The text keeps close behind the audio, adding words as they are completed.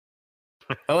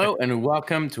Hello and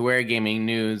welcome to Ware Gaming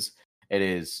News. It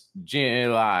is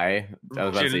July. I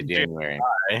was about to say January.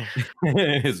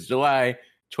 It is July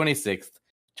 26th,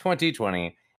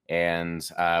 2020. And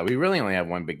we really only have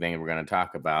one big thing we're going to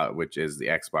talk about, which is the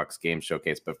Xbox Game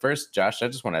Showcase. But first, Josh, I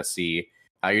just want to see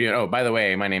how you're doing. Oh, by the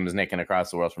way, my name is Nick, and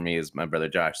across the world from me is my brother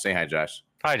Josh. Say hi, Josh.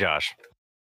 Hi, Josh.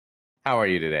 How are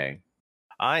you today?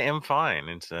 I am fine.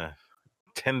 It's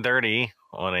 10:30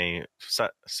 on a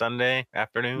Sunday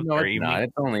afternoon No, or it's evening. not.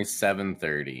 It's only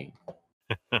 7:30.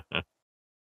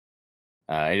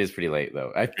 It is pretty late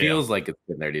though. It feels like it's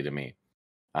 10:30 to me.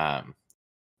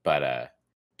 But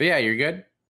yeah, you're good.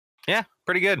 Yeah,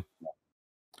 pretty good.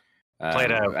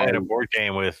 Played a board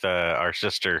game with our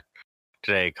sister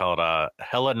today called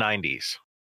Hella 90s.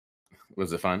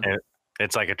 Was it fun?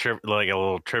 It's like a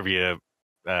little trivia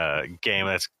game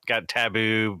that's got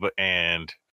Taboo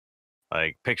and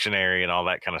like Pictionary and all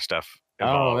that kind of stuff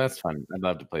involved. Oh, that's fun. I'd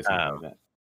love to play something like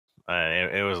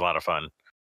that. It was a lot of fun.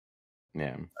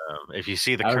 Yeah. If you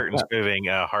see the curtains moving,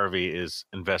 Harvey is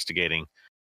investigating.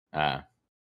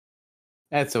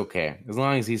 That's okay, as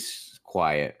long as he's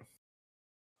quiet.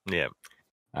 Yeah.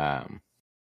 But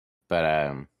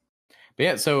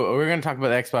yeah. So we're going to talk about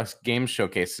the Xbox Game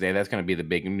Showcase today. That's going to be the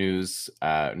big news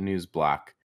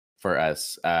block for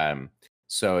us.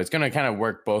 So it's going to kind of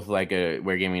work both like a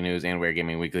Ware Gaming News and Ware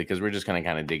Gaming Weekly, because we're just going to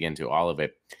kind of dig into all of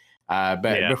it.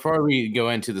 But before we go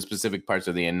into the specific parts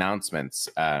of the announcements,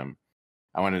 I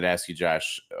wanted to ask you,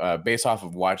 Josh, based off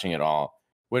of watching it all,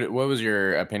 what was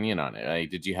your opinion on it?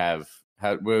 Like, did you have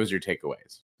what was your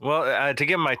takeaways? Well, to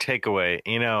give my takeaway,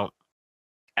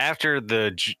 after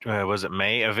the was it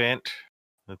May event,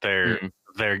 their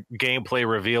gameplay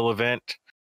reveal event,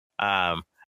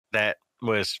 that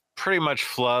was pretty much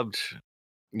flubbed.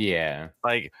 Yeah,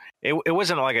 like it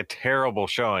wasn't like a terrible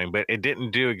showing, but it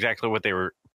didn't do exactly what they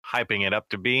were hyping it up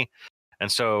to be,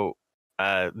 and so.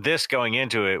 This going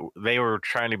into it, they were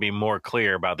trying to be more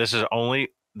clear about this is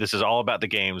all about the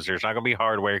games. There's not going to be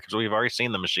hardware because we've already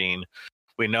seen the machine.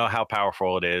 We know how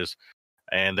powerful it is,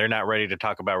 and they're not ready to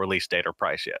talk about release date or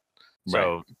price yet.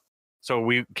 right. So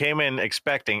we came in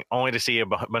expecting only to see a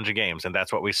bunch of games, and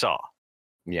that's what we saw.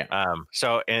 Yeah.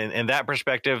 So in that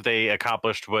perspective, they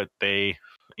accomplished what they,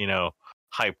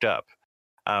 hyped up.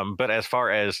 But as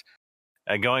far as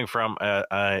going from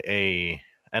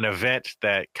an event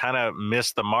that kind of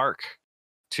missed the mark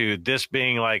to this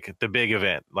being like the big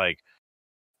event. Like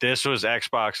this was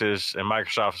Xbox's and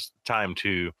Microsoft's time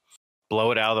to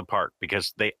blow it out of the park,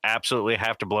 because they absolutely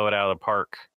have to blow it out of the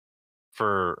park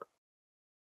for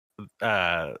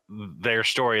their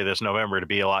story this November to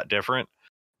be a lot different.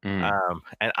 And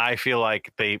I feel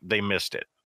like they missed it.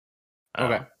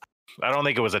 Okay. I don't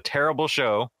think it was a terrible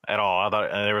show at all. I thought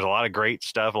there was a lot of great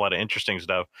stuff, a lot of interesting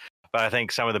stuff, but I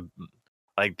think some of the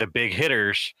big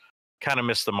hitters kind of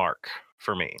missed the mark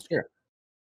for me. Sure.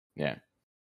 Yeah.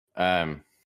 I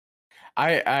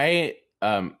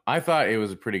thought it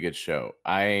was a pretty good show.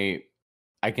 I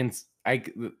agree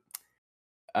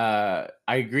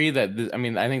that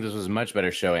I think this was a much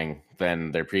better showing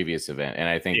than their previous event, and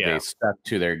I think they stuck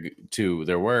to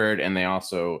their word, and they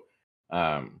also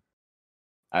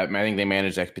I think they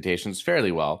managed expectations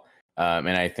fairly well. And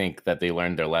I think that they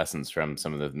learned their lessons from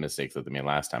some of the mistakes that they made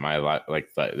last time. I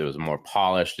thought it was more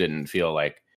polished. Didn't feel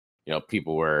like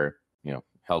people were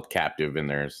held captive in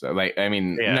there. So not to make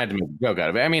a joke out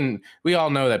of it. We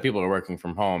all know that people are working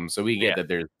from home, so we get that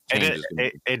there's changes.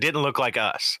 It didn't look like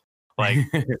us, like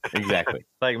exactly,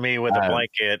 like me with a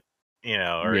blanket,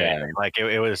 anything. Like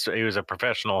it was a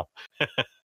professional,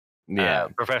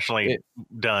 professionally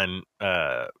done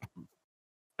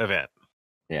event.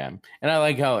 Yeah, and I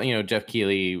like how Jeff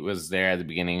Keighley was there at the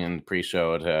beginning and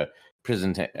pre-show to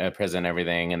present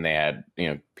everything, and they had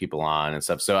people on and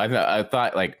stuff. So I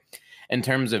thought like in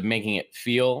terms of making it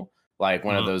feel like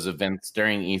one of those events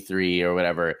during E3 or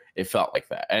whatever, it felt like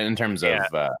that. And in terms of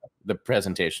the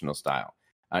presentational style,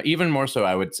 even more so,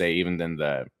 I would say, even than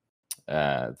the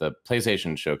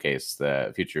PlayStation Showcase,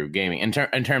 the Future of Gaming, in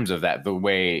terms of that, the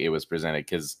way it was presented,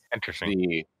 because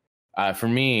interesting. For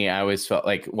me, I always felt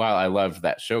like while I loved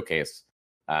that showcase,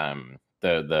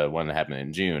 the one that happened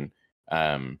in June,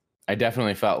 I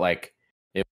definitely felt like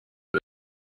it.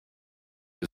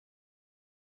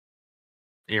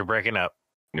 You're breaking up.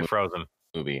 You're frozen.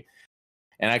 Movie,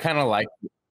 and I kind of like.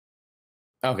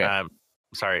 Okay.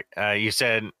 Sorry. You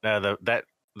said that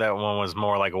one was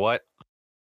more like what?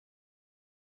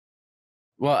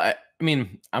 Well, I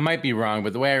might be wrong,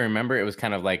 but the way I remember it was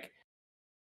kind of like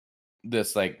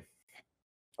this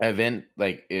event,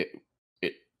 like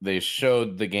they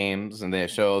showed the games and they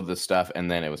showed the stuff,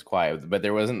 and then it was quiet, but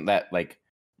there wasn't that like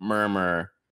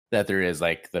murmur that there is,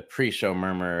 like the pre-show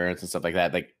murmurs and stuff like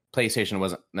that. Like PlayStation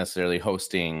wasn't necessarily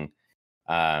hosting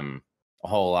a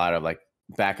whole lot of like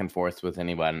back and forth with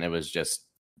anyone. It was just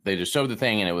they just showed the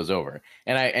thing and it was over.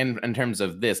 And in terms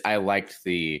of this, I liked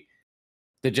the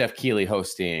Jeff Keighley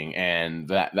hosting, and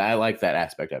that I like that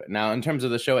aspect of it. Now, in terms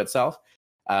of the show itself,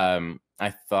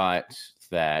 I thought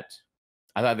they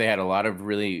had a lot of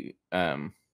really. I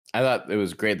thought it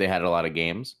was great. They had a lot of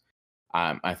games.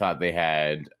 I thought they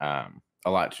had a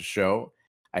lot to show.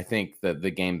 I think that the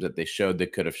games that they showed, they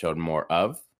could have showed more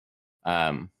of.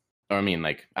 Or I mean,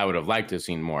 like I would have liked to have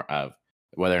seen more of.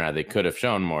 Whether or not they could have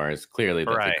shown more is clearly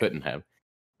that they couldn't have.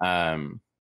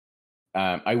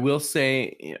 I will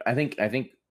say, I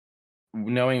think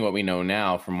knowing what we know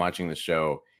now from watching the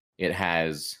show, it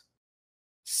has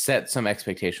set some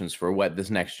expectations for what this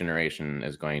next generation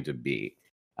is going to be.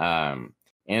 And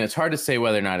it's hard to say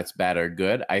whether or not it's bad or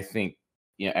good. I think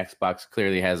Xbox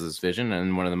clearly has this vision,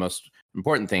 and one of the most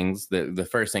important things, the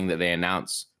first thing that they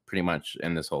announce pretty much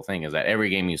in this whole thing is that every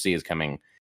game you see is coming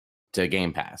to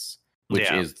Game Pass, which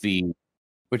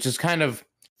is kind of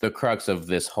the crux of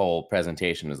this whole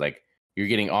presentation. Is like you're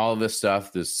getting all of this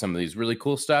stuff, there's some of these really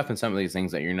cool stuff, and some of these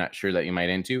things that you're not sure that you might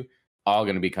into, all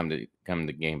going to be come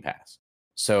to Game Pass.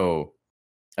 So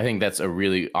I think that's a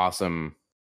really awesome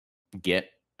get,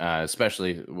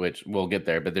 especially, which we'll get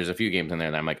there, but there's a few games in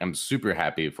there that I'm super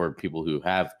happy for people who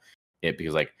have it,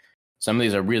 because like some of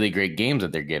these are really great games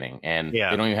that they're getting, and they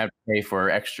don't even have to pay for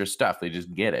extra stuff. They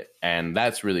just get it. And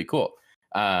that's really cool.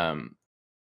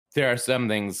 There are some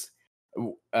things.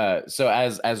 So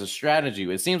as a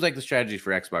strategy, it seems like the strategy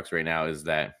for Xbox right now is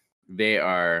that they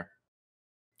are,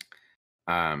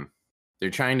 they're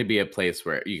trying to be a place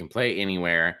where you can play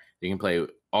anywhere. You can play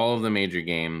all of the major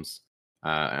games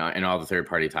and all the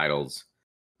third-party titles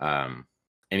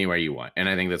anywhere you want. And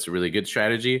I think that's a really good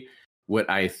strategy. What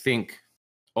I think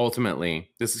ultimately,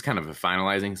 this is kind of a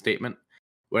finalizing statement.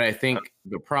 What I think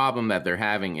the problem that they're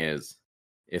having is,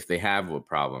 if they have a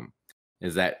problem,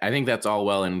 is that I think that's all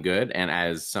well and good. And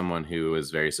as someone who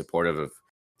is very supportive of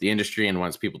the industry and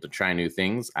wants people to try new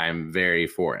things, I'm very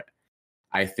for it.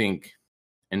 I think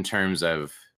in terms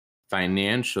of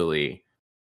financially,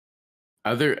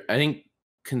 I think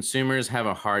consumers have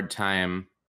a hard time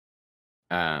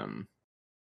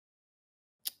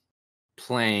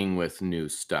playing with new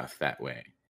stuff that way,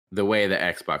 the way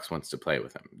that Xbox wants to play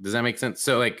with them. Does that make sense?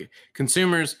 So like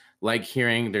consumers like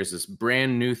hearing there's this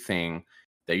brand new thing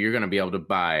that you're going to be able to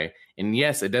buy. And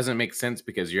yes, it doesn't make sense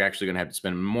because you're actually going to have to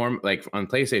spend more, like on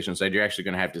PlayStation side, you're actually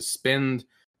going to have to spend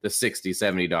the $60,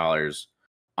 $70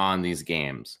 on these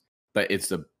games. But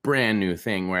it's a brand new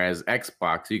thing. Whereas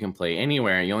Xbox, you can play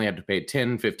anywhere. You only have to pay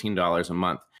 $10, $15 a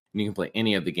month. And you can play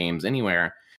any of the games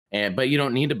anywhere. But you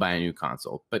don't need to buy a new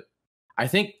console. But I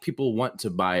think people want to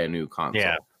buy a new console.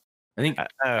 Yeah. I think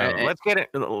let's get it.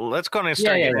 Let's go and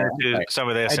start getting into some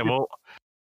of this, and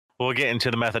we'll get into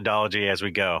the methodology as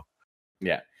we go.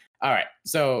 Yeah. All right.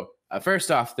 So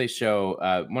first off, they show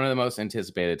one of the most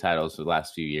anticipated titles for the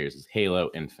last few years is Halo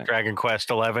Infinite. Dragon Quest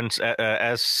 11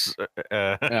 S.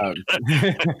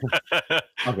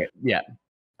 Okay. Yeah.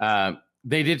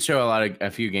 They did show a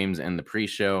few games in the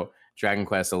pre-show. Dragon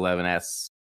Quest 11S,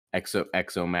 Exo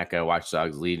Mecha, Watch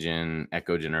Dogs Legion,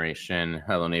 Echo Generation,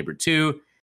 Hello Neighbor 2,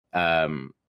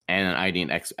 and an ID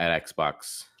at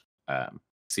Xbox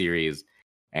Series,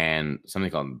 and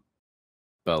something called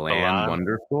Balan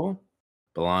Wonderful.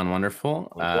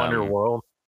 Wonder World.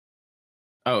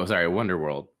 Oh, sorry, Wonder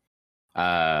World,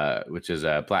 which is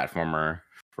a platformer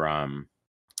from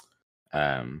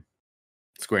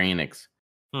Square Enix.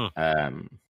 I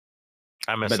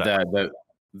missed that.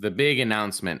 The big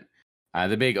announcement,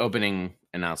 the big opening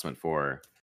announcement for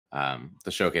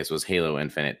the showcase was Halo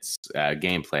Infinite's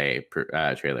gameplay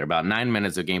trailer. About 9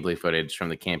 minutes of gameplay footage from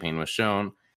the campaign was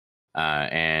shown.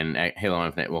 And Halo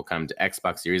Infinite will come to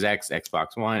Xbox Series X,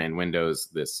 Xbox One, and Windows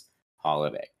this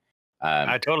holiday.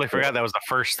 I totally forgot that was the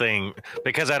first thing,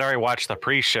 because I'd already watched the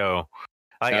pre-show.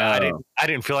 I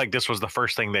didn't feel like this was the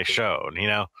first thing they showed,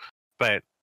 But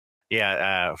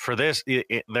yeah, for this,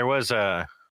 this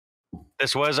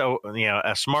was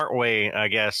a smart way, I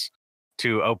guess,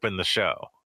 to open the show.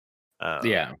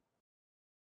 Yeah.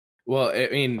 Well, I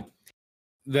mean,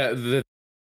 the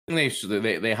they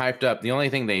hyped up. The only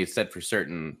thing they said for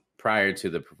certain prior to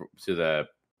the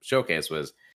showcase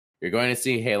was you're going to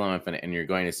see Halo Infinite and you're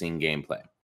going to see gameplay.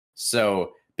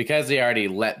 So because they already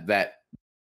let that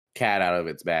cat out of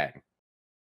its bag,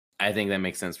 I think that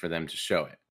makes sense for them to show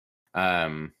it.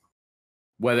 Not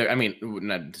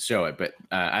to show it, but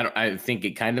I think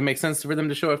it kind of makes sense for them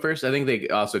to show it first. I think they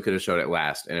also could have showed it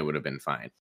last and it would have been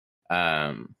fine.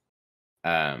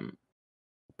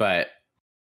 but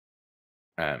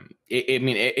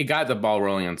it got the ball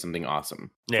rolling on something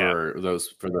awesome for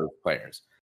those players.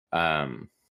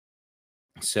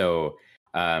 So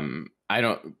I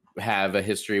don't have a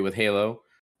history with Halo.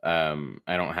 I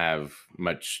don't have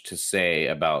much to say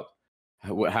about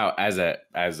how as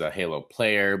a Halo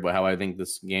player, but how I think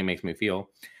this game makes me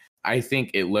feel. I think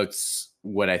it looks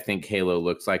what I think Halo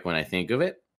looks like when I think of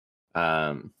it.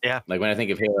 Like when I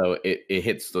think of Halo, it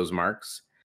hits those marks.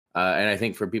 And I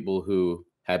think for people who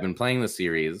have been playing the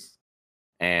series,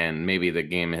 and maybe the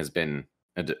game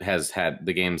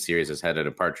the game series has had a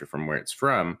departure from where it's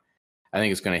from, I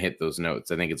think it's going to hit those notes.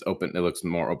 I think it's open. It looks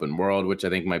more open world, which I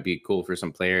think might be cool for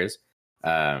some players.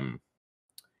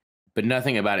 But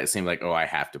nothing about it seemed like, oh, I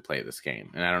have to play this game.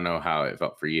 And I don't know how it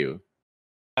felt for you.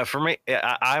 For me,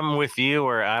 I'm with you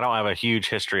where I don't have a huge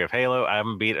history of Halo. I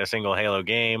haven't beat a single Halo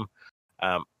game.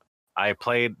 I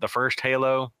played the first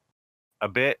Halo a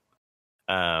bit.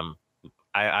 I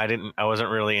wasn't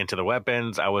really into the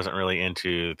weapons. I wasn't really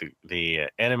into the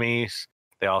enemies.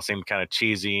 They all seemed kind of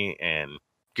cheesy and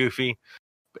goofy.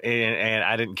 And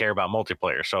I didn't care about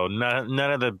multiplayer. So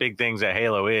none of the big things that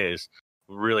Halo is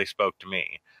really spoke to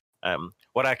me.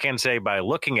 What I can say by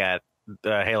looking at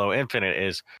the Halo Infinite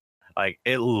is, like,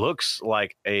 it looks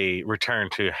like a return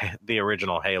to the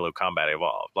original Halo Combat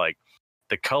Evolved. Like,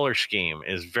 the color scheme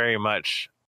is very much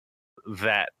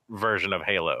that version of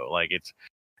Halo. Like,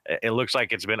 it looks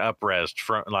like it's been up-resed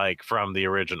from the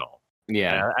original.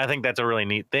 Yeah, and I think that's a really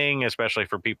neat thing, especially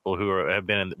for people who have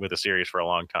been with the series for a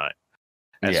long time.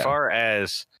 As far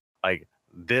as like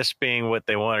this being what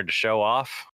they wanted to show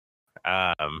off,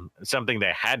 something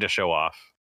they had to show off,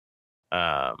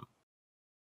 I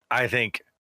think,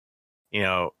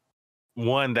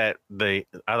 one, that I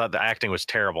thought the acting was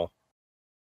terrible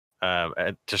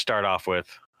to start off with.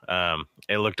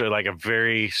 It looked like a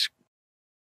very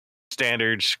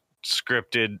standard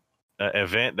scripted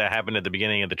event that happened at the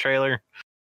beginning of the trailer,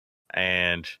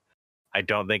 and I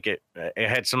don't think it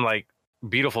had some like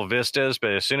beautiful vistas,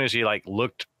 but as soon as you like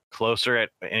looked closer at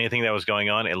anything that was going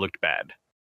on, it looked bad.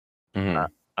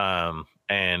 Mm-hmm.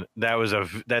 And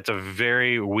that's a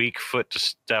very weak foot to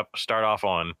start off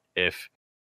on if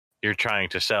you're trying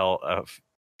to sell a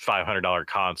 $500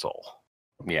 console.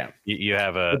 Yeah, you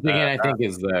have a. Which again, I think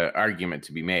is the argument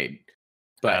to be made,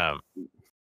 but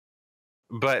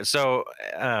so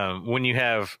when you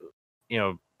have,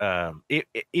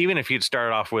 even if you'd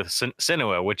started off with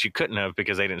Senua, which you couldn't have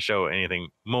because they didn't show anything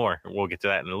more. We'll get to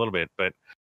that in a little bit, but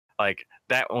like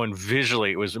that one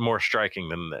visually was more striking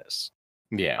than this.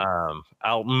 Yeah.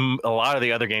 A lot of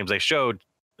the other games they showed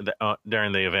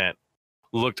during the event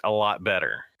looked a lot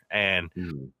better, and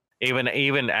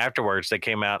even afterwards they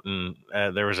came out and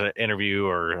there was an interview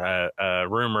or a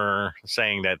rumor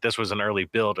saying that this was an early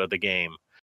build of the game.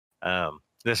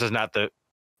 This is not the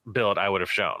build I would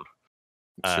have shown.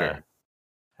 Sure.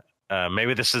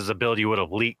 Maybe this is a build you would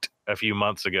have leaked a few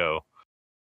months ago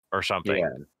or something. Yeah.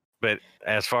 But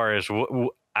as far as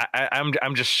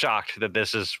I'm just shocked that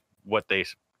this is what they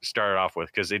started off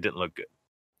with, because it didn't look good.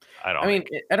 I don't think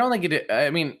it. I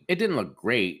mean, it didn't look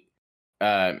great.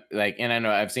 And I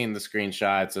know I've seen the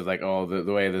screenshots of like, oh,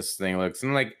 the way this thing looks,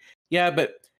 and like, yeah,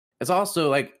 but it's also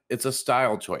like it's a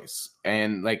style choice,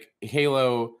 and like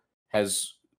Halo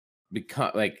has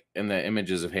become, like, in the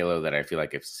images of Halo that I feel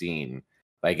like I've seen,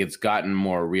 like it's gotten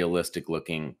more realistic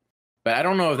looking. But I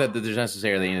don't know if that there's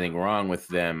necessarily anything wrong with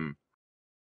them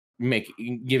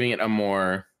giving it a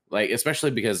more, like,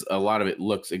 especially because a lot of it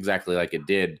looks exactly like it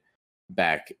did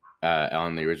back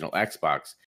on the original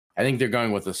Xbox. I think they're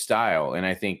going with a style, and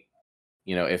I think,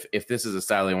 if this is a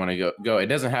style they want to go, it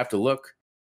doesn't have to look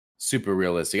super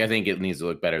realistic. I think it needs to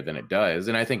look better than it does,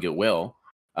 and I think it will.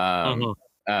 I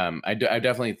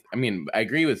definitely, I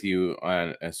agree with you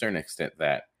on a certain extent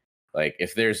that, like,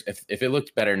 if it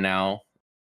looked better now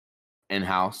in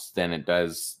house than it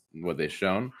does what they've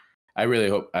shown, I really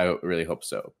hope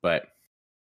so. But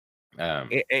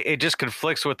it just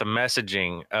conflicts with the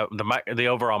messaging. The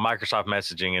overall Microsoft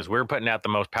messaging is, we're putting out the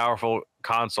most powerful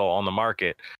console on the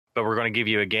market, but we're going to give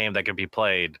you a game that can be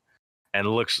played and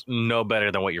looks no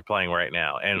better than what you're playing right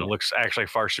now, and looks actually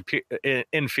far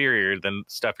inferior than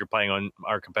stuff you're playing on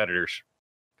our competitors'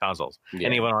 consoles,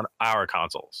 and even on our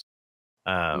consoles.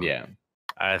 I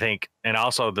think, and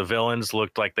also the villains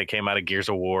looked like they came out of Gears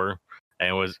of War,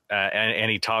 and and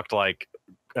he talked like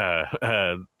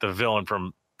the villain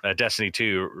from Destiny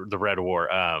 2, the Red War.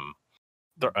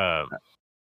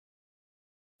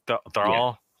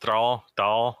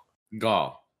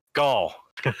 Gaul.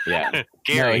 Yeah.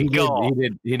 Gary, Gaul.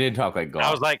 He did talk like Gaul.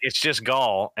 I was like, it's just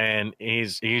Gaul, and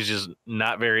he's just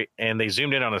not very. And they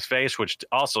zoomed in on his face, which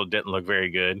also didn't look very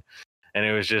good. And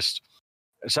it was just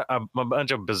a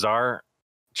bunch of bizarre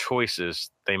choices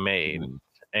they made,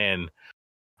 and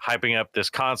hyping up this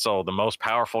console, the most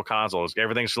powerful consoles.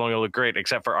 Everything's going to look great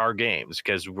except for our games,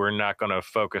 because we're not going to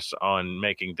focus on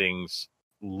making things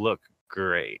look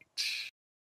great.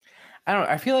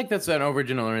 I feel like that's an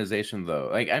overgeneralization, though.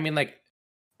 Like, I mean, like,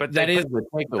 but that is the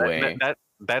takeaway.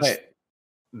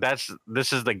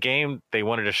 This is the game they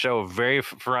wanted to show very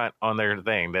front on their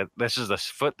thing. That this is the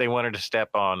foot they wanted to step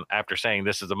on after saying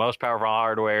this is the most powerful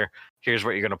hardware. Here's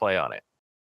what you're going to play on it.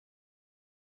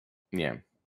 Yeah.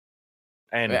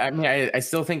 And I mean, I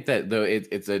still think that though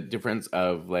it's a difference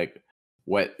of like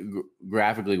what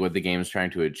graphically what the game is trying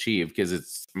to achieve, because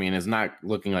it's not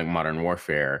looking like Modern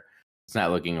Warfare. It's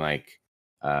not looking like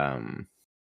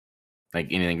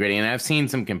anything gritty. And I've seen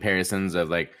some comparisons of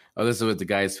like, oh, this is what the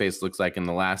guy's face looks like in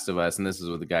The Last of Us, and this is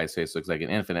what the guy's face looks like in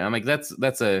Infinite. I'm like, that's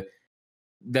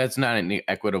not an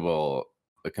equitable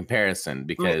comparison,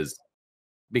 because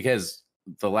The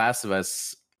Last of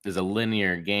Us is a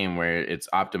linear game where it's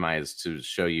optimized to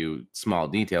show you small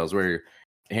details, where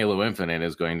Halo Infinite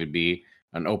is going to be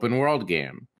an open world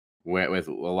game with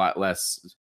a lot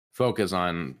less focus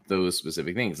on those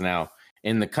specific things. Now,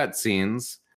 in the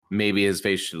cutscenes, maybe his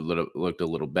face should have looked a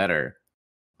little better.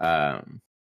 But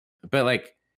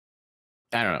like,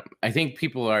 I don't know. I think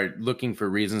people are looking for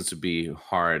reasons to be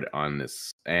hard on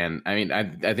this. And I mean,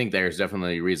 I think there's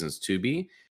definitely reasons to be.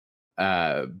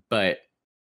 But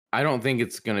I don't think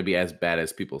it's going to be as bad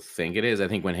as people think it is. I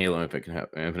think when Halo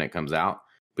Infinite comes out,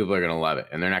 people are going to love it,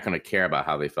 and they're not going to care about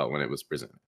how they felt when it was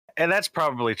presented. And that's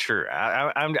probably true.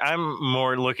 I'm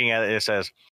more looking at this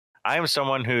as I am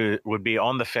someone who would be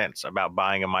on the fence about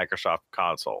buying a Microsoft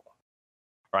console,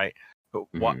 right?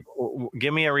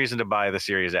 Give me a reason to buy the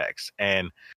Series X, and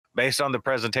based on the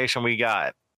presentation we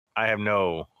got, I have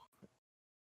no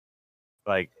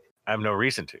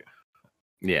reason to.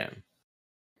 Yeah.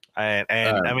 And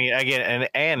I mean, again,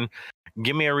 and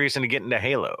give me a reason to get into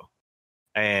Halo,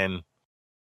 and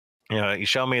you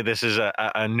show me this is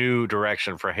a new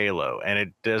direction for Halo, and it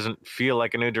doesn't feel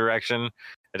like a new direction.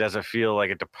 It doesn't feel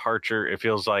like a departure. It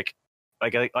feels like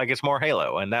it's more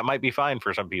Halo, and that might be fine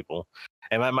for some people.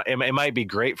 It might be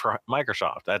great for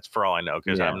Microsoft. That's for all I know,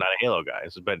 because I'm not a Halo guy.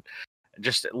 But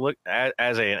just look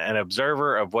as an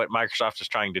observer of what Microsoft is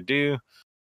trying to do,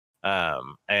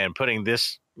 and putting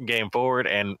this game forward.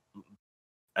 And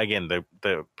again,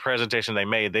 the presentation they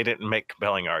made, they didn't make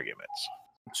compelling arguments.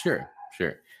 Sure.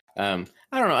 I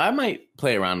don't know. I might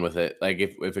play around with it. Like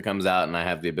if it comes out and I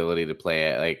have the ability to play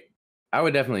it, like I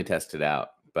would definitely test it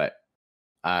out. But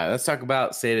let's talk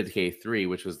about State of Decay 3,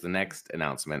 which was the next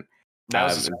announcement. That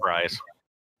was a surprise.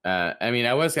 I mean,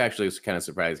 I was actually kind of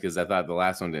surprised, because I thought the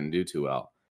last one didn't do too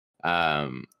well.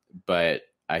 But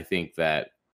I think that,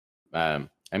 I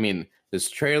mean, this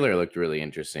trailer looked really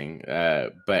interesting.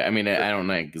 But I mean, I don't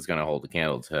think it's going to hold a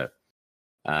candle to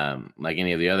like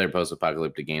any of the other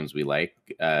post-apocalyptic games we like,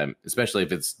 especially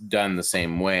if it's done the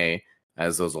same way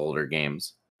as those older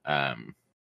games.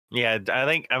 Yeah,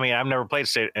 I mean, I've never played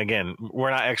State. Again,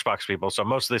 we're not Xbox people, so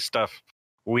most of this stuff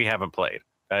we haven't played.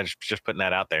 Just putting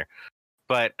that out there.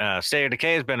 But State of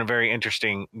Decay has been a very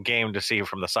interesting game to see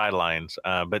from the sidelines.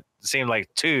 But it seemed like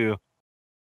 2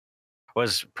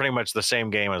 was pretty much the same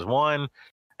game as 1,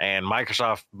 and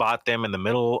Microsoft bought them in the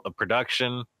middle of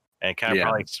production and kind of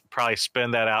probably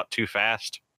spin that out too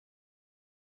fast,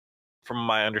 from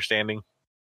my understanding.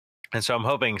 And so I'm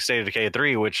hoping State of Decay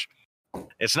 3, which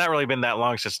it's not really been that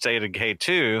long since State of Decay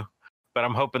 2, but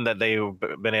I'm hoping that they've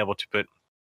been able to put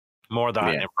more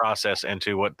thought and process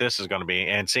into what this is going to be.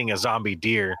 And seeing a zombie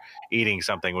deer eating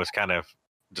something was kind of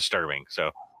disturbing. So,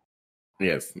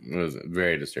 yes, it was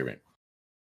very disturbing.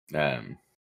 They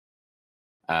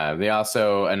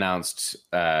also announced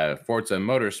Forza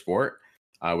Motorsport,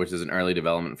 which is an early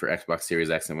development for Xbox Series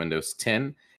X and Windows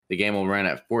 10. The game will run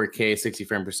at 4K 60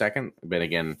 frames per second, but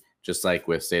again, just like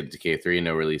with State of Decay 3,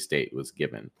 no release date was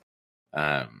given.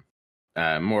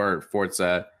 More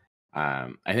Forza.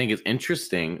 I think it's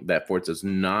interesting that Forza is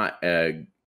not an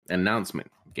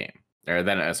announcement game, or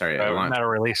then not a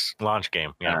release launch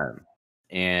game. Yeah,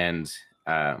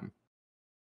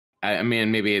 I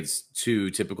mean, maybe it's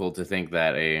too typical to think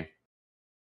that a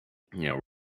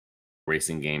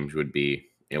racing game would be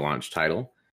a launch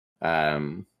title.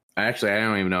 Actually, I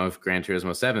don't even know if Gran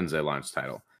Turismo 7 is a launch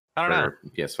title. I don't know.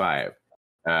 PS5,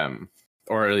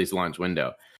 or at least launch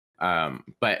window.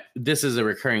 But this is a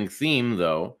recurring theme,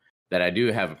 though, that I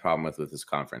do have a problem with this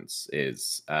conference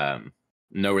is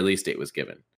no release date was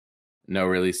given. No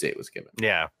release date was given.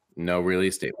 Yeah. No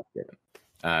release date was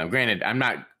given. Granted, I'm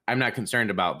not concerned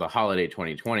about the holiday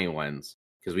 2020 ones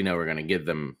because we know we're going to give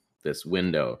them this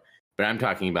window. But I'm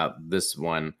talking about this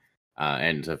one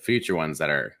and the future ones that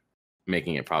are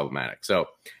making it problematic. So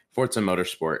Forza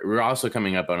Motorsport. We're also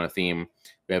coming up on a theme.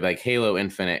 We have like Halo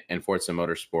Infinite and Forza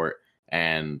Motorsport,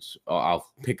 and I'll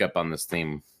pick up on this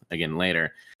theme again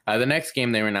later. The next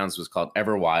game they announced was called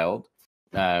Everwild,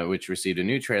 which received a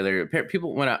new trailer.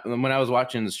 People, when I was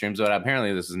watching the streams,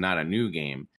 apparently this is not a new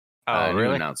game. Really?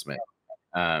 New announcement.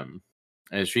 And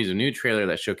it received a new trailer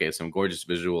that showcased some gorgeous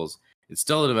visuals. It's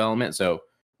still in development, so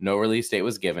no release date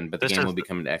was given, but the game will be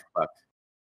coming to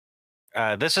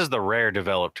Xbox. This is the Rare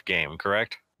developed game,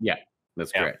 correct? Yeah,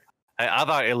 that's correct. I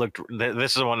thought it looked.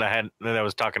 This is the one that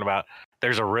was talking about.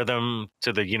 There's a rhythm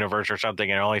to the universe or something,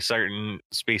 and only certain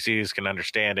species can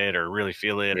understand it or really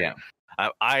feel it. Yeah.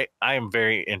 I am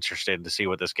very interested to see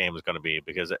what this game is going to be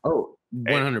because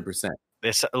 100%.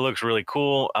 It looks really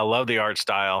cool. I love the art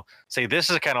style. See, this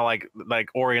is kind of like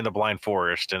Ori and the Blind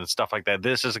Forest and stuff like that.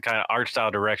 This is the kind of art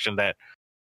style direction that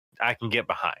I can get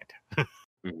behind.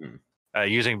 Mm-hmm.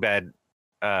 Using bad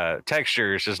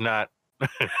textures is not.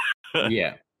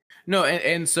 Yeah. No,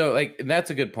 and so like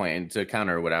that's a good point. And to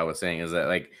counter what I was saying is that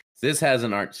like this has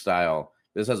an art style,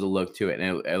 this has a look to it,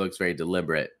 and it looks very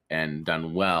deliberate and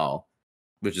done well,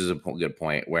 which is a good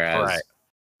point. Whereas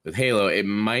with Halo, it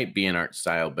might be an art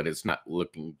style, but it's not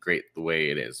looking great the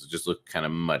way it is. It just looks kind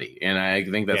of muddy, and I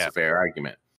think that's a fair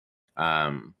argument.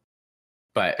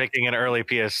 But picking an early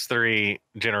PS3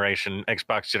 generation,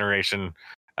 Xbox generation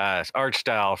art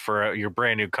style for your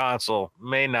brand new console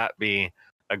may not be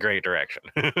a great direction.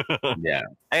 Yeah.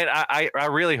 And I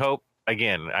really hope,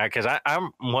 again, because I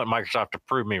want Microsoft to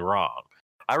prove me wrong.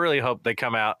 I really hope they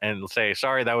come out and say,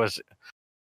 sorry, that was,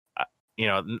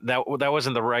 that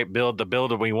wasn't the right build. The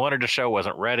build that we wanted to show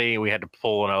wasn't ready. We had to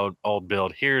pull an old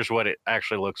build. Here's what it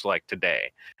actually looks like today.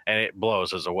 And it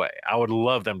blows us away. I would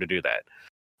love them to do that.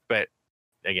 But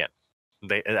again,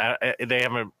 they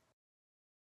haven't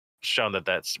shown that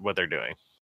that's what they're doing.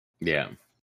 Yeah.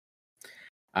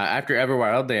 After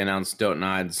Everwild, they announced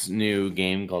Dontnod's new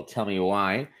game called Tell Me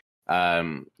Why.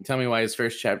 Tell Me Why's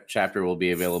first chapter will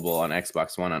be available on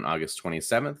Xbox One on August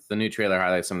 27th. The new trailer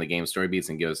highlights some of the game's story beats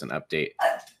and gives us an update.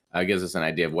 Gives us an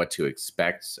idea of what to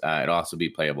expect. It'll also be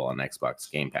playable on Xbox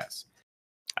Game Pass.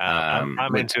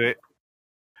 I'm into it.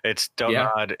 It's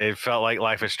Dontnod. It felt like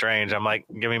Life is Strange. I'm like,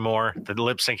 give me more. The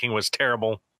lip syncing was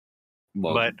terrible.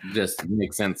 Well, but just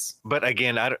makes sense. But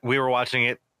again, we were watching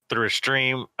it through a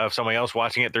stream of somebody else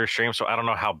watching it through a stream, so I don't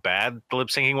know how bad the lip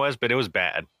syncing was, but it was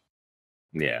bad.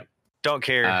 Yeah. Don't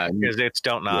care because it's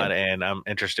Dontnod, and I'm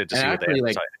interested to see what they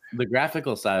have. The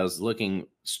graphical style is looking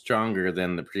stronger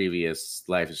than the previous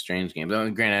Life is Strange games.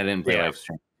 Granted, I didn't play Life is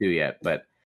Strange 2 yet, but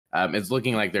it's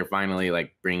looking like they're finally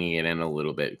like bringing it in a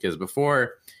little bit, because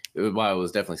before, while it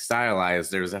was definitely stylized,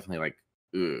 there was definitely like,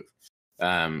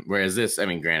 ugh. Whereas this, I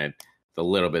mean, granted, the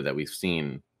little bit that we've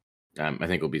seen, I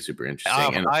think will be super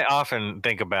interesting. I often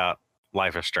think about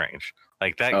Life is Strange.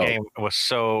 Like that game was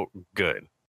so good.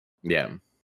 Yeah.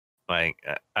 Like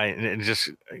I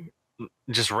just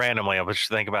randomly, I would just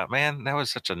think about, man, that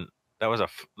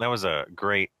was a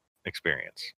great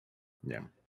experience. Yeah.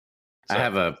 So, I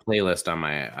have a playlist on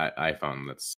my iPhone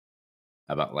that's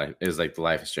about life. Is like the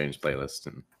Life is Strange playlist,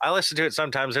 and I listen to it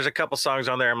sometimes. There's a couple songs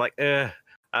on there I'm like,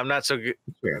 I'm not so good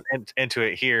into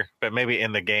it here, but maybe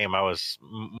in the game I was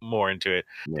more into it.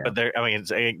 Yeah. But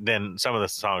then some of the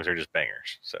songs are just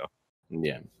bangers. So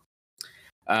yeah.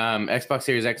 Xbox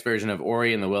Series X version of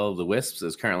Ori and the Will of the Wisps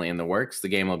is currently in the works. The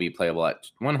game will be playable at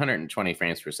 120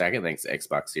 frames per second thanks to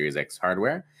Xbox Series X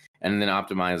hardware, and then the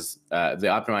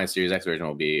optimized Series X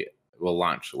version will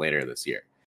launch later this year.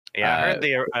 Yeah, I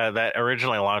heard that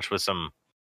originally launched with some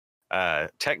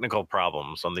technical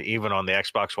problems even on the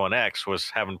Xbox One X was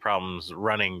having problems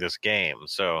running this game.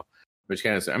 So, which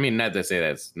kind of, I mean, not to say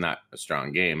that's not a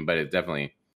strong game, but it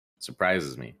definitely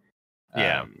surprises me.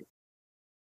 Yeah.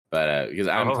 But because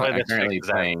I'm currently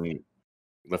playing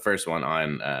the first one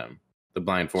on the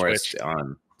Blind Forest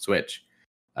on Switch,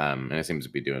 and it seems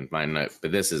to be doing fine.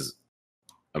 But this is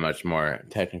a much more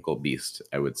technical beast,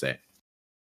 I would say,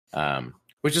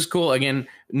 which is cool. Again,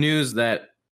 news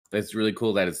that's really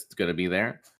cool that it's going to be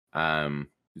there.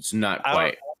 It's not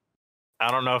quite.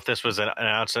 I don't know if this was an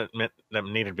announcement that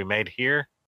needed to be made here.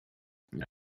 No.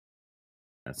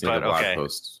 That's like a blog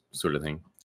post sort of thing.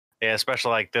 Yeah, especially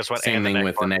like this one. Same thing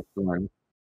with the next one.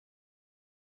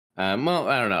 Well,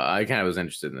 I don't know. I kind of was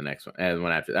interested in the next one,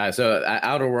 one after that. So,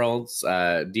 Outer Worlds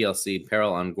DLC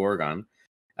Peril on Gorgon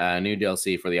New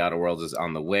DLC for the Outer Worlds is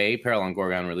on the way. Peril on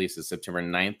Gorgon releases September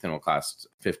 9th and will cost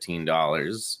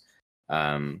 $15.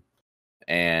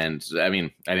 And I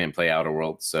mean, I didn't play Outer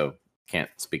Worlds, so can't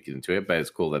speak into it, but it's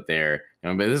cool that they're,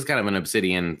 but this is kind of an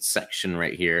Obsidian section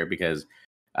right here because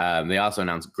they also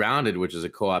announced Grounded, which is a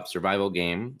co-op survival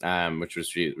game, which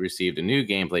received a new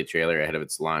gameplay trailer ahead of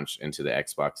its launch into the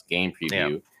Xbox game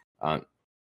preview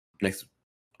next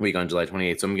week on July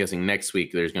 28th. So I'm guessing next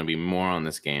week there's going to be more on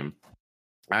this game.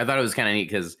 I thought it was kind of neat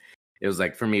because it was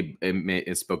like, for me,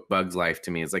 it spoke Bugs Life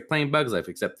to me. It's like playing Bugs Life,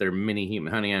 except they're mini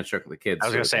human. Honey, I Shrunk the Kids. I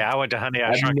was going to say, I went to Honey,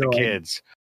 I Shrunk the Kids.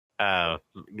 That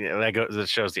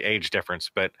shows the age difference.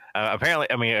 But apparently,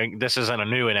 I mean, this isn't a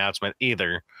new announcement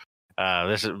either.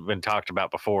 This has been talked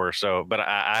about before. So, but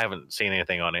I haven't seen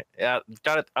anything on it. I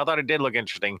thought it did look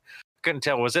interesting. Couldn't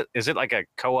tell. Is it like a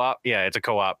co-op? Yeah, it's a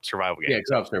co-op survival game. Yeah,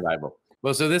 co-op survival.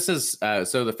 Well, so this is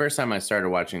so the first time I started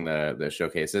watching the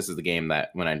showcase, this is the game that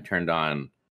when I turned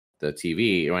on the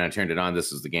TV, when I turned it on,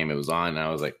 this was the game it was on, and I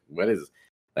was like, "What is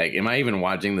like? Am I even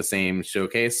watching the same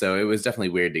showcase?" So it was definitely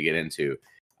weird to get into.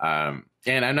 And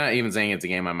I'm not even saying it's a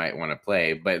game I might want to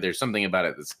play, but there's something about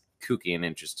it that's kooky and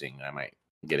interesting I might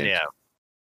get into.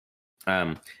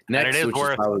 Yeah. Next, and it is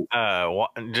worth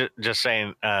just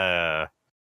saying.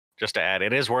 Just to add,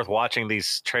 it is worth watching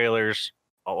these trailers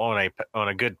on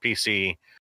a good PC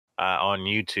on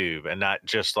YouTube and not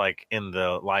just like in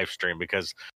the live stream,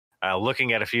 because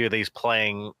looking at a few of these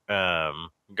playing,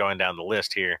 going down the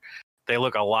list here, they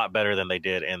look a lot better than they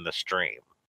did in the stream.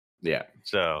 Yeah.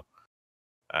 So,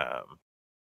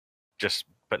 just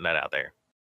putting that out there.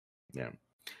 Yeah.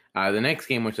 The next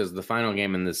game, which is the final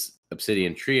game in this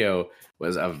Obsidian trio,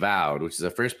 was Avowed, which is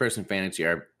a first-person fantasy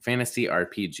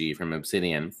RPG from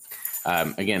Obsidian.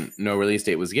 Again, no release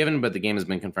date was given, but the game has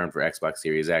been confirmed for Xbox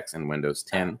Series X and Windows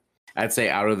 10. I'd say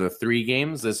out of the three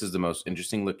games, this is the most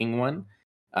interesting-looking one.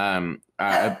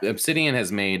 Obsidian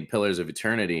has made Pillars of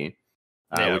Eternity,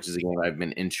 which is a game I've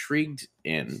been intrigued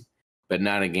in, but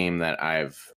not a game that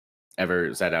I've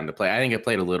ever sat down to play. I think I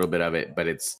played a little bit of it, but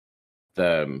it's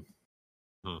the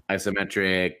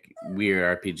isometric,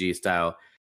 weird RPG style.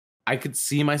 I could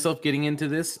see myself getting into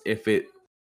this if it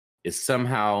is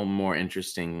somehow more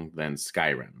interesting than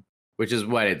Skyrim, which is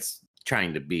what it's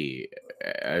trying to be,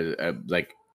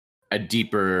 like a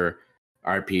deeper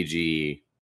RPG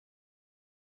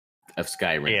of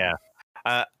Skyrim. Yeah.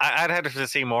 I'd have to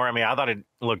see more. I mean, I thought it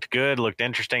looked good, looked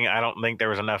interesting. I don't think there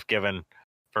was enough given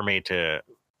for me to.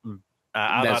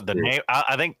 I thought the name.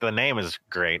 I think the name is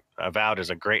great. Avowed is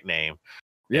a great name.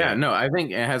 Yeah, no, I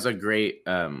think it has a great.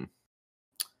 I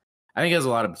think it has a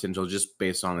lot of potential just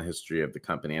based on the history of the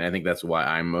company, and I think that's why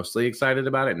I'm mostly excited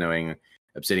about it. Knowing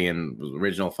Obsidian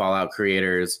original Fallout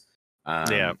creators, I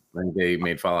think they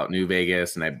made Fallout New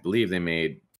Vegas, and I believe they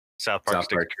made South Park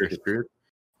Truth.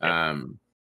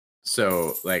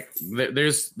 So like,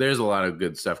 there's a lot of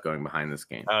good stuff going behind this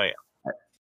game. Oh yeah.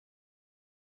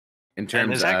 In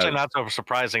terms, it's actually not so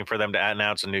surprising for them to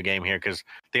announce a new game here, because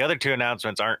the other two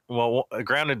announcements aren't. Well,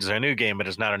 Grounded is a new game, but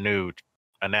it's not a new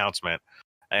announcement,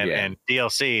 and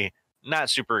DLC not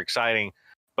super exciting.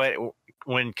 But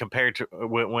when compared to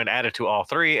when added to all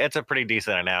three, it's a pretty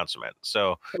decent announcement.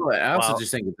 So I also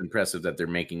just think it's impressive that they're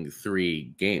making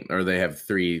three games, or they have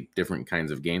three different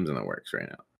kinds of games in the works right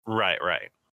now. Right.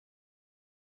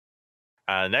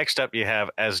 Next up, you have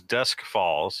As Dusk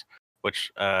Falls,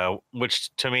 which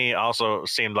to me also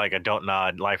seemed like a Don't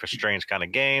Nod, Life is Strange kind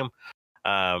of game.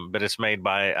 But it's made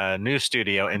by a new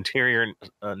studio, Interior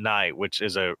Night, which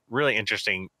is a really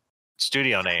interesting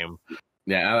studio name.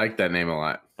 Yeah, I like that name a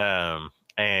lot.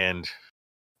 And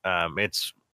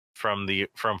it's from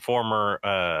former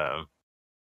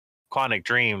Quantic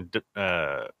Dream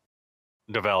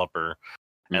developer,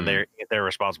 and they're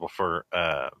responsible for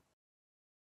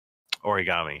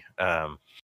Origami,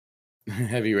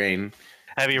 Heavy Rain,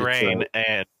 Rain,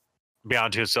 and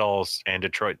Beyond Two Souls, and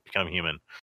Detroit Become Human.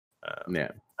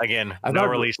 Again, no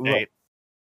release date.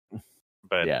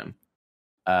 But yeah,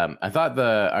 I thought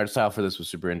the art style for this was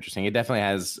super interesting. It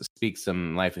definitely speaks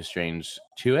some Life is Strange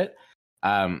to it.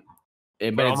 But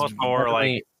almost it's more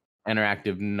like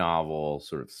interactive novel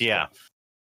sort of stuff.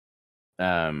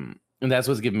 Yeah. And that's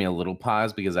what's giving me a little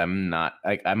pause, because I'm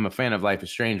a fan of Life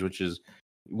is Strange, which is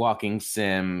walking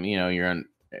sim. You're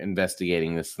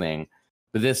investigating this thing,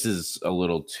 but this is a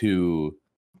little too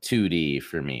 2D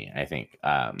for me, I think.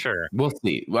 Sure, we'll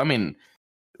see. Well, I mean,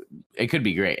 it could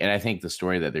be great, and I think the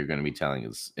story that they're going to be telling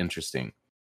is interesting.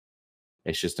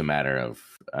 It's just a matter of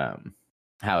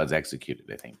how it's executed,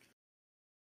 I think.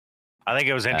 I think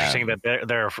it was interesting that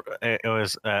it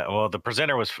was the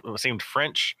presenter seemed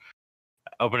French,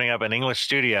 opening up an English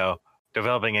studio,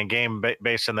 developing a game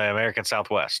based in the American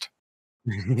Southwest.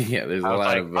 Yeah, there's a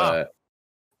lot of.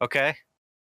 Okay,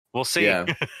 we'll see. Yeah,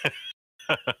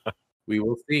 we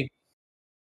will see.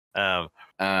 I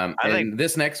think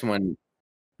this next one.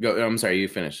 Go. I'm sorry, you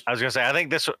finished. I was gonna say, I think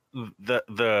this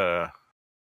the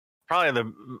probably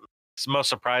the most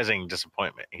surprising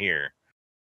disappointment here.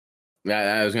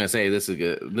 I was gonna say this is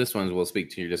good. This one will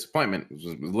speak to your disappointment, which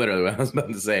was literally what I was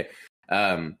about to say.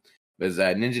 Was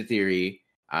Ninja Theory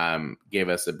gave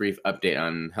us a brief update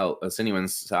on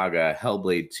Senua's Saga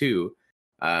Hellblade 2.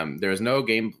 There was no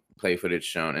gameplay footage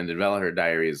shown, and the developer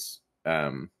diaries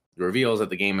reveals that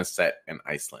the game is set in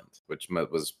Iceland, which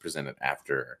was presented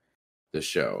after the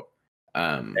show.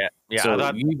 So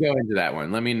you go into that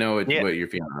one. Let me know what you're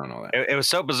feeling on all that. It was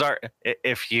so bizarre.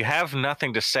 If you have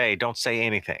nothing to say, don't say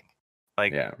anything.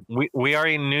 Like we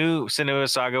already knew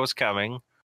Senua's Saga was coming.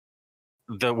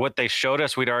 What they showed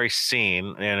us, we'd already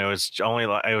seen, and it was only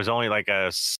like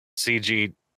a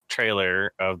CG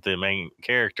trailer of the main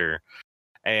character,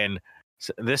 and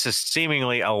this is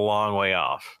seemingly a long way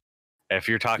off. If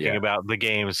you're talking about the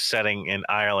game's setting in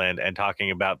Ireland and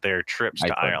talking about their trips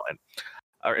to Ireland,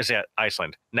 or is that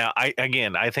Iceland? Now, I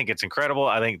think it's incredible.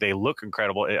 I think they look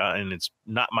incredible, and it's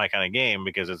not my kind of game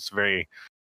because it's very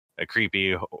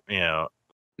creepy, Yeah.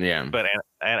 But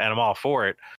and I'm all for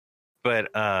it, but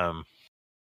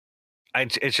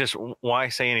it's just, why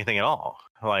say anything at all?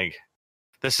 Like,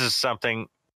 this is something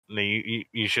that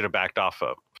you should have backed off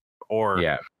of,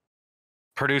 or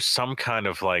produce some kind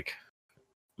of like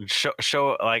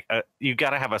show like you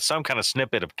got to have some kind of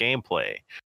snippet of gameplay,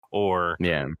 or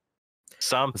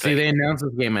something. See, they announced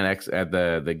this game at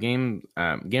the Game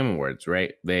Awards,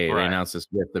 right? They announced this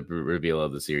with the reveal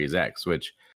of the Series X,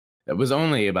 which it was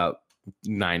only about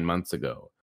 9 months ago.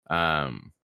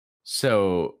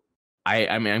 So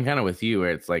I mean, I'm kind of with you where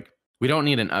it's like, we don't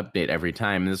need an update every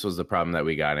time. This was the problem that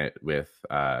we got it with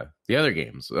the other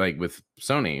games, like with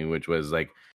Sony, which was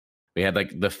like, we had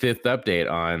like the 5th update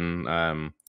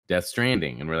on Death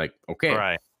Stranding, and we're like, okay.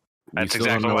 Right. That's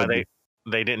exactly why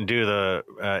they didn't do the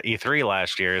E3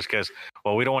 last year, is because,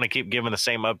 well, we don't want to keep giving the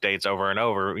same updates over and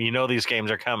over. You know these games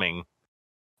are coming.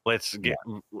 Let's give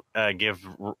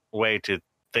way to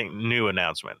new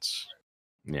announcements.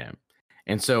 Yeah.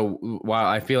 And so while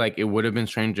I feel like it would have been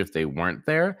strange if they weren't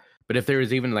there, but if there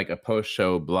was even like a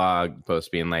post-show blog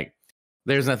post being like,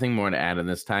 there's nothing more to add in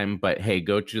this time, but hey,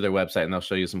 go to their website and they'll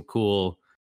show you some cool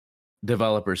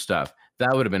developer stuff,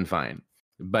 that would have been fine.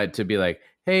 But to be like,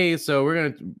 hey, so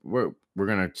we're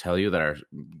gonna tell you that our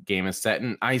game is set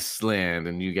in Iceland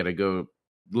and you gotta go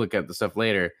look at the stuff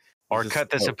later, or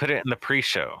cut this and put it in the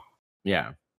pre-show.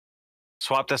 Yeah,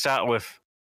 swap this out with,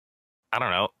 I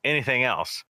don't know, anything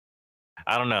else.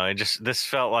 I don't know. This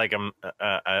felt like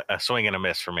a swing and a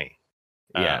miss for me.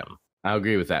 Yeah, I'll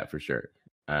agree with that for sure.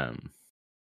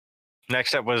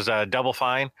 Next up was Double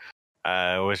Fine,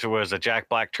 which was a Jack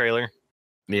Black trailer.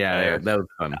 Yeah, that was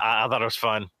fun. I thought it was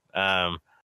fun. I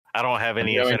don't have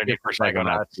any affinity for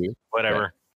Psychonauts,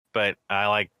 whatever, but I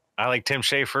like Tim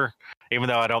Schafer. Even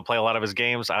though I don't play a lot of his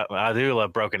games, I do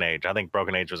love Broken Age. I think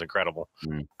Broken Age was incredible.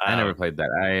 I never played that.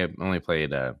 I only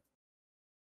played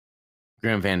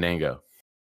Grim Fandango.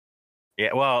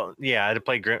 Yeah, well, yeah, I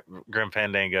played Grim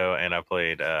Fandango, and I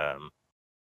played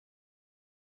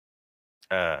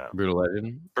Brutal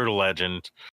Legend. Brutal Legend,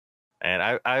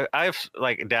 and I've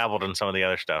like dabbled in some of the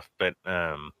other stuff, but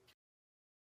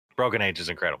Broken Age is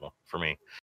incredible for me.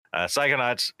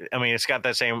 Psychonauts, I mean, it's got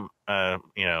that same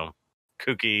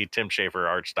kooky Tim Schafer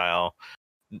art style,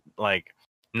 like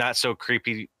not so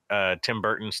creepy Tim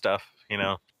Burton stuff,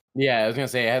 Yeah, I was gonna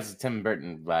say it has Tim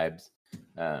Burton vibes.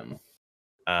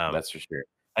 That's for sure.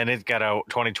 And it's got a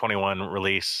 2021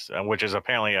 release, which is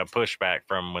apparently a pushback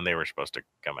from when they were supposed to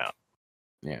come out.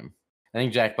 Yeah, I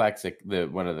think Jack Black's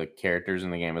one of the characters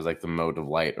in the game is like the mode of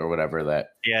light or whatever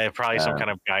that. Yeah, probably some kind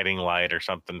of guiding light or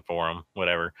something for him.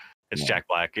 Whatever. It's Jack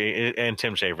Black and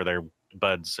Tim Schafer. They're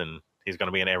buds, and he's going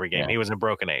to be in every game. He was in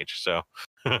Broken Age, so.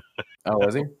 Oh,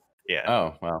 was he? Yeah.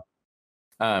 Oh,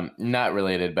 well. Not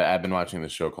related, but I've been watching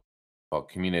this show called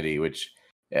Community, which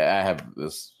I have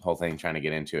this whole thing trying to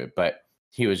get into it. But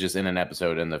he was just in an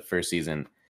episode in the first season,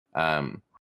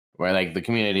 where like the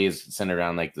community is centered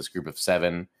around like this group of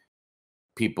 7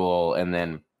 people, and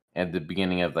then at the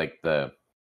beginning of like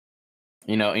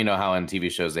you know how in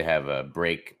TV shows they have a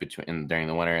break during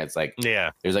the winter. It's like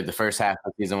there's like the first half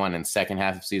of season 1 and second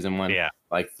half of season 1. Yeah,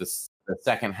 like the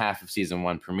second half of season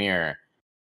 1 premiere,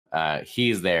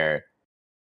 he's there.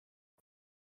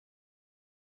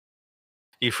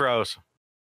 You froze.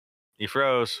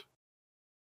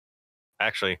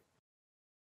 Actually,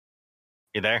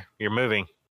 you there? You're moving.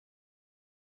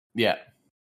 Yeah.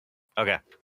 Okay.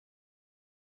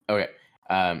 Okay.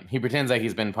 He pretends like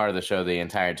he's been part of the show the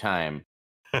entire time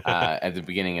at the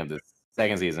beginning of the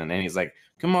second season, and he's like,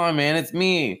 "Come on, man, it's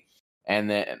me." And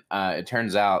then it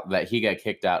turns out that he got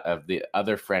kicked out of the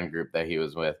other friend group that he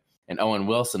was with, and Owen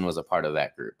Wilson was a part of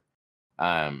that group.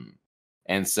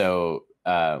 And so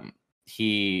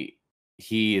he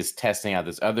is testing out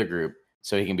this other group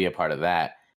so he can be a part of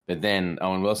that. But then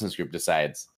Owen Wilson's group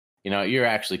decides, you're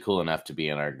actually cool enough to be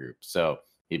in our group. So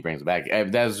he brings it back.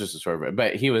 That was just a short,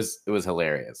 but it was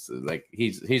hilarious. Like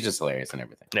he's just hilarious and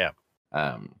everything. Yeah.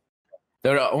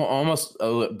 Though it almost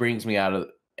brings me out of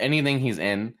anything he's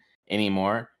in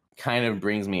anymore. Kind of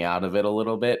brings me out of it a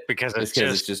little bit because it's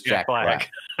just Jack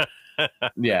Black.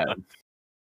 Yeah.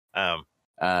 I'm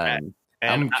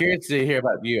curious to hear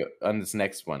about you on this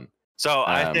next one. So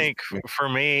I think for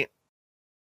me,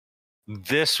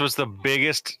 this was the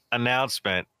biggest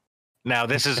announcement. Now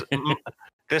this is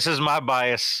this is my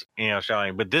bias,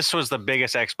 showing, but this was the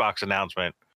biggest Xbox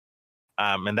announcement.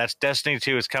 And that's Destiny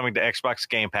 2 is coming to Xbox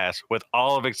Game Pass with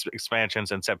all of its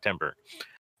expansions in September.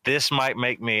 This might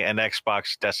make me an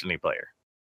Xbox Destiny player.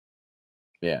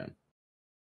 Yeah.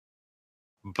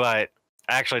 But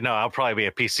actually, no, I'll probably be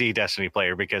a PC Destiny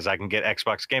player because I can get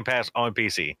Xbox Game Pass on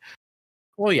PC.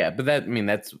 Well, yeah, but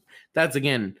that's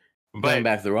again going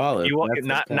back through all of it.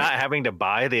 Not having to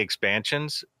buy the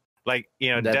expansions. Like,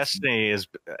 Destiny has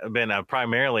been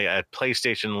primarily a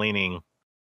PlayStation leaning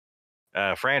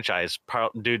franchise,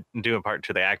 due in part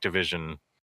to the Activision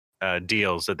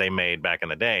deals that they made back in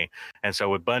the day. And so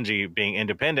with Bungie being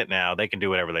independent now, they can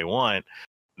do whatever they want.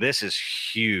 This is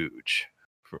huge.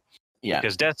 Yeah,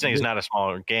 because Destiny is not a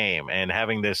smaller game, and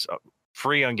having this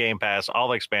free on Game Pass, all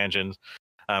the expansions.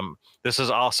 This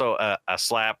is also a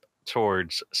slap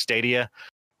towards Stadia,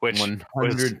 which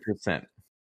 100%.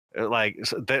 Like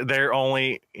their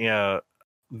only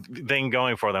thing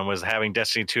going for them was having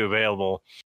Destiny 2 available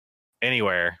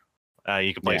anywhere.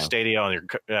 You can play Stadia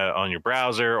on your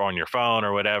browser, or on your phone,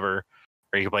 or whatever,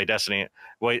 or you can play Destiny.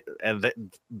 And the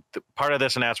part of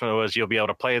this announcement was you'll be able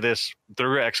to play this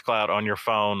through xCloud on your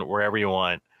phone wherever you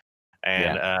want.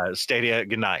 And Stadia,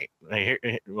 good night.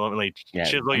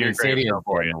 Chisel your Stadia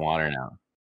for in the water now.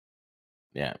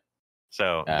 Yeah.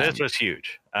 So this was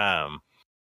huge.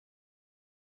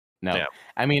 No, yeah.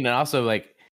 I mean, and also,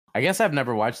 like, I guess I've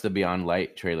never watched the Beyond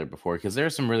Light trailer before because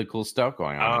there's some really cool stuff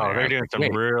going on. Oh, they're doing some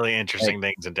really interesting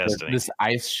things in Destiny. This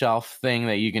ice shelf thing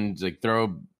that you can like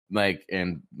throw,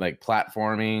 and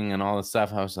platforming and all this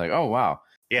stuff. I was like, oh wow.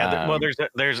 Yeah. Well,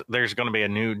 there's going to be a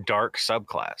new dark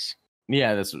subclass.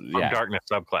 Yeah, darkness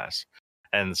subclass.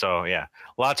 And so, yeah,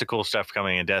 lots of cool stuff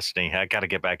coming in Destiny. I got to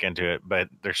get back into it, but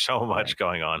there's so much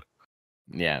going on.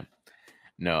 Yeah.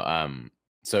 No.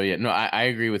 So yeah, no, I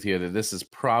agree with you that this is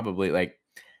probably like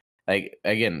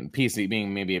again, PC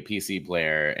being maybe a PC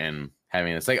player and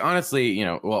having this, like, honestly,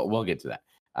 we'll get to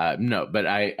that. No, but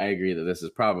I agree that this is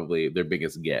probably their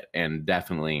biggest get, and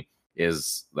definitely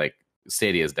is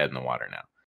Stadia is dead in the water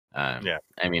now. Yeah.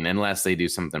 I mean, unless they do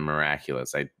something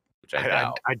miraculous, which I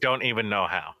doubt. I don't even know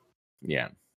how. Yeah.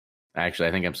 Actually,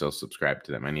 I think I'm still subscribed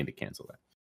to them. I need to cancel that.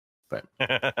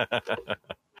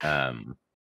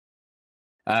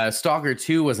 But Stalker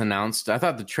 2 was announced. I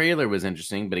thought the trailer was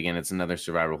interesting, but again, it's another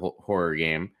survival horror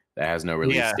game that has no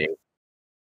release date.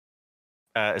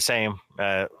 Same.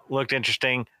 Looked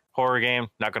interesting. Horror game.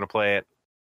 Not going to play it.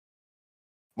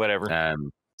 Whatever.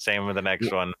 Same with the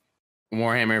next one.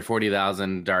 Warhammer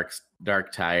 40,000 Dark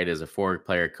Tide is a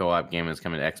 4-player co-op game that's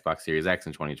coming to Xbox Series X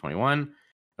in 2021.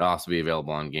 It'll also be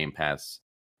available on Game Pass.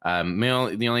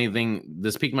 The only thing,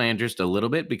 this piqued my interest a little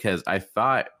bit because I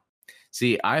thought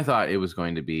it was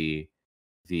going to be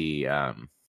the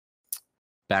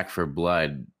Back 4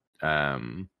 Blood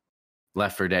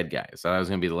Left 4 Dead guys. So that was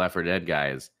going to be the Left 4 Dead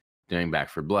guys doing Back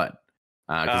 4 Blood.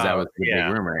 Because that was the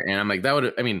big rumor. And I'm like,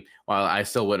 while I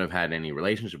still wouldn't have had any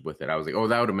relationship with it, I was like, oh,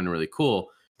 that would have been really cool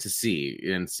to see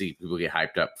people get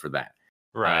hyped up for that.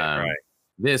 Right.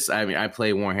 This, I mean, I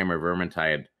play Warhammer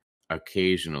Vermintide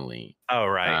occasionally. Oh,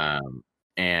 right.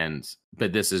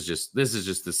 But this is just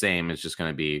the same. It's just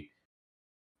going to be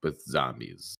with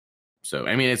zombies. So,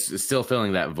 I mean, it's still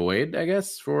filling that void, I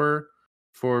guess, for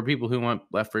people who want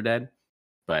Left 4 Dead.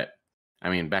 But, I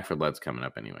mean, Back 4 Blood's coming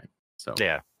up anyway. So,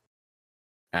 yeah.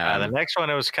 The next one,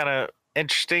 it was kind of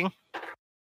interesting.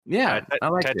 Yeah, I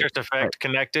like Tetris Effect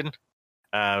connected.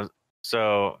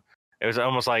 So it was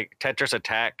almost like Tetris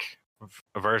Attack,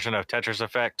 a version of Tetris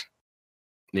Effect.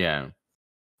 Yeah.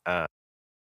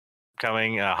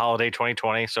 Coming holiday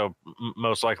 2020, so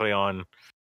most likely on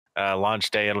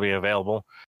launch day it'll be available.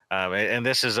 And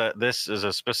this is a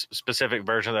specific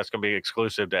version that's going to be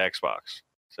exclusive to Xbox.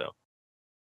 So,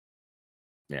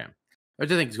 yeah,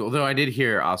 which I think is cool. Though I did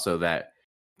hear also that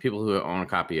people who own a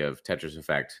copy of Tetris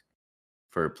Effect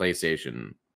for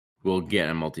PlayStation will get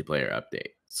a multiplayer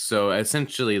update. So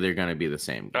essentially, they're going to be the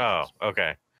same games. Oh,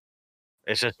 okay.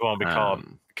 It just won't be called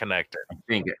Connected. I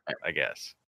think, I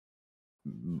guess.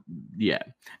 Yeah,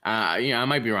 I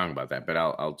might be wrong about that, but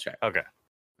I'll check. Okay.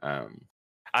 I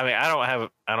mean, I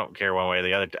don't care one way or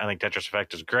the other. I think Tetris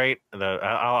Effect is great.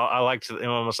 I liked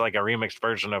almost like a remixed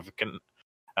version of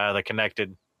the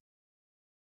Connected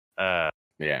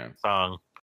song,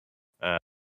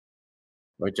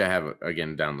 which I have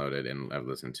again downloaded and I've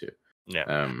listened to.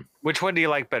 Yeah. Which one do you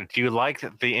like better? Do you like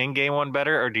the in-game one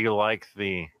better, or do you like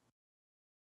the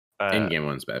in-game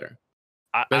one's better?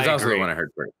 But it's also the one I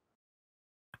heard first.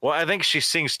 Well, I think she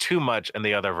sings too much in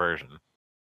the other version.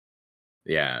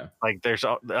 Yeah, like there's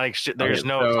no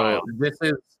style.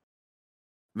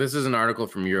 This is an article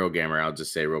from Eurogamer. I'll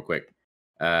just say real quick.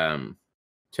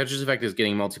 Tetris Effect is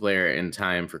getting multiplayer in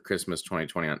time for Christmas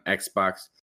 2020 on Xbox.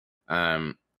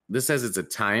 This says it's a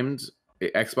timed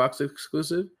Xbox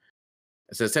exclusive.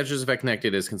 It says Tetris Effect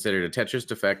Connected is considered a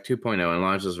Tetris Effect 2.0 and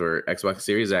launches for Xbox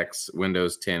Series X,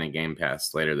 Windows 10, and Game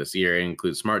Pass later this year. It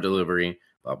includes smart delivery,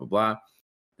 blah, blah, blah.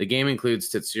 The game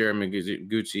includes Tetsuya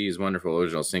Miyaguchi's wonderful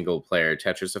original single-player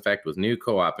Tetris Effect with new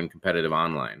co-op and competitive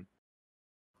online.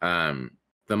 The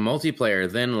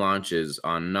multiplayer then launches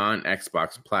on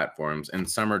non-Xbox platforms in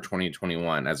summer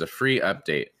 2021 as a free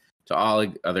update to all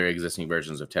other existing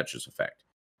versions of Tetris Effect,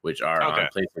 which are on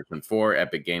PlayStation 4,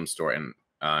 Epic Games Store, and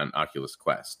on Oculus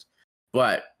Quest.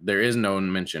 But there is no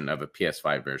mention of a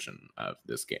PS5 version of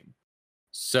this game.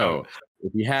 So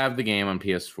if you have the game on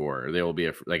PS4, there will be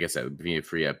like I said, be a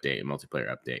free update, a multiplayer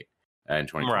update in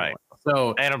 2021. Right.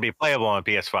 So and it'll be playable on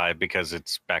PS5 because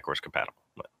it's backwards compatible.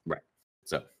 Right.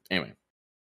 So anyway,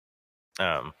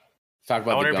 talk about.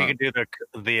 I wonder if you could do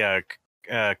the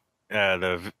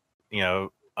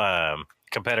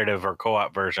competitive or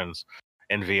co-op versions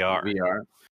in VR.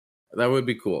 That would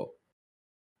be cool.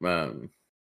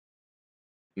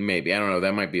 Maybe, I don't know.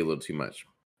 That might be a little too much.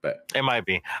 But it might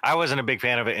be. I wasn't a big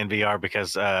fan of it in VR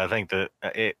because I think that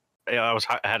I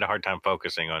had a hard time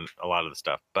focusing on a lot of the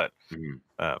stuff. But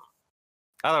I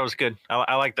thought it was good.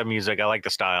 I like the music. I like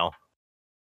the style.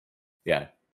 Yeah.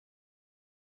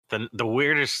 The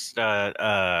weirdest.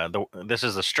 This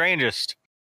is the strangest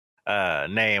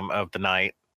name of the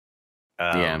night.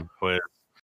 With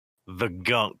the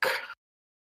Gunk,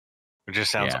 which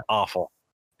just sounds awful.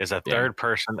 Is a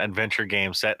third-person adventure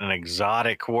game set in an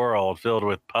exotic world filled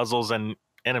with puzzles and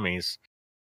enemies.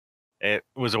 It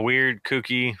was a weird,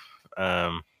 kooky.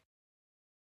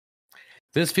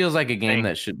 This feels like a game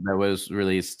that was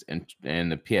released in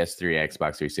the PS3,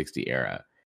 Xbox 360 era.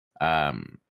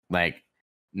 Like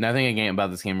nothing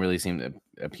about this game really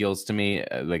appeals to me.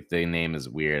 Like the name is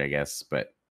weird, I guess,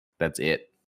 but that's it.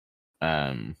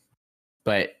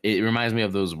 But it reminds me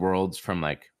of those worlds from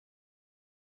like,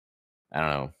 I don't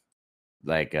know,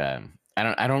 like I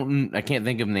can't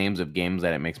think of names of games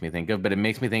that it makes me think of, but it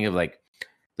makes me think of like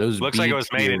those. Looks like it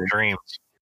was made in dreams.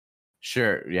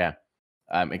 Sure, yeah.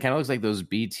 It kind of looks like those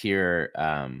B-tier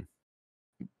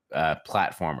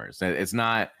platformers. It's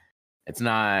not, it's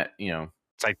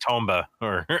like Tomba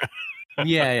or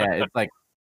yeah. It's like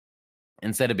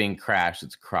instead of being Crash,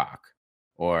 it's Croc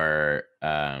or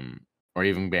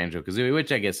even Banjo-Kazooie,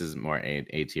 which I guess is more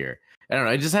A tier. I don't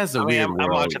know. It just has the weird. I'm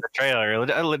watching the trailer.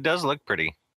 It does look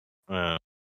pretty, but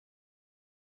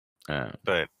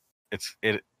it's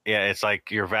like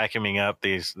you're vacuuming up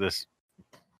this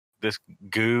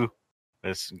goo,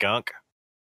 this gunk.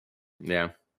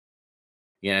 Yeah.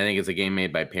 I think it's a game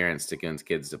made by parents to convince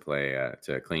kids to play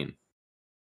to clean.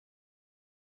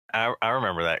 I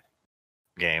remember that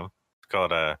game. It's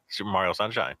called Super Mario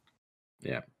Sunshine.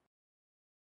 Yeah.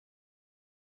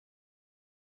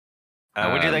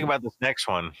 What do you think about this next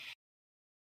one?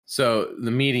 So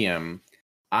the Medium,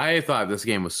 I thought this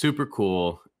game was super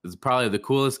cool. It's probably the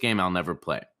coolest game I'll never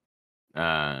play.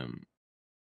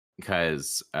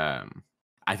 Because I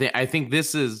think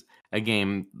this is a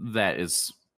game that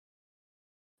is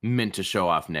meant to show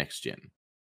off next gen.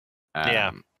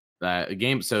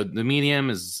 Game. So the Medium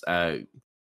is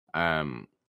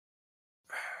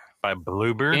by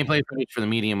Bluebird. Gameplay footage for the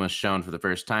Medium was shown for the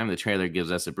first time. The trailer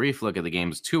gives us a brief look at the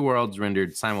game's two worlds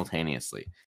rendered simultaneously.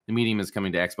 The Medium is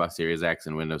coming to Xbox Series X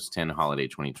and Windows 10 holiday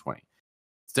 2020.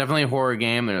 It's definitely a horror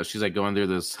game. She's like going through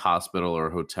this hospital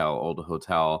or old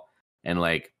hotel, and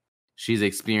like she's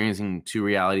experiencing two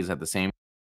realities at the same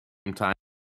time.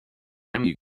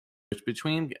 You switch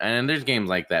between, and there's games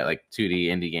like that, like 2D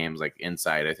indie games like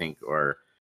Inside, I think, or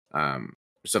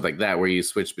stuff like that, where you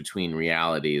switch between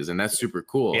realities, and that's super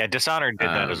cool. Yeah, Dishonored did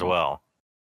that as well.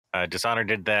 Dishonored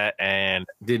did that, and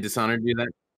did Dishonored do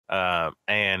that?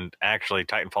 And actually,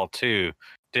 Titanfall 2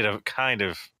 did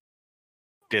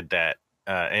that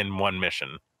in one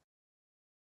mission.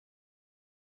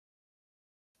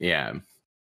 Yeah.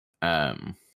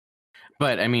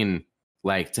 But I mean,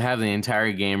 like, to have the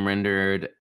entire game rendered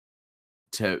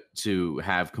to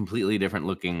have completely different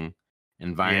looking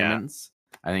environments,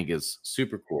 I think is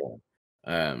super cool.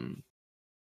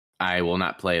 I will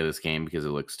not play this game because it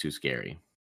looks too scary.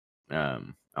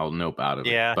 I'll nope out of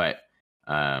it. But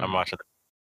I'm watching it.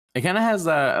 It kind of has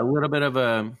a little bit of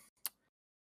a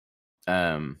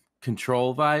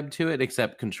Control vibe to it,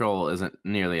 except Control isn't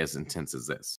nearly as intense as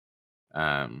this.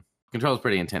 Control is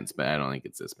pretty intense, but I don't think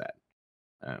it's this bad.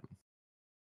 I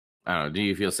don't know. Do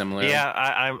you feel similar? Yeah,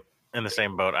 I'm in the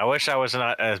same boat. I wish I was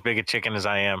not as big a chicken as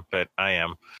I am, but I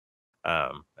am.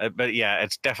 But yeah,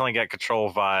 it's definitely got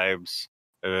Control vibes.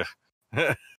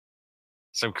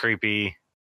 Some creepy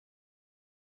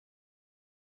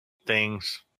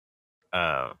things.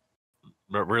 But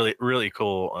really, really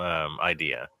cool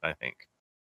idea, I think.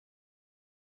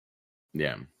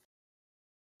 Yeah.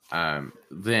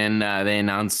 Then they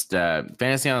announced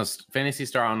Phantasy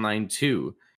Star Online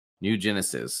 2, New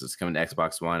Genesis. It's coming to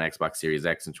Xbox One, Xbox Series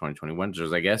X in 2021, which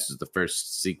is, I guess, is the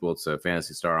first sequel to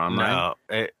Phantasy Star Online.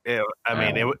 No,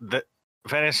 the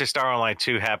Phantasy Star Online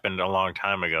 2 happened a long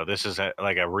time ago. This is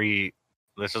like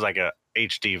a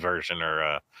HD version or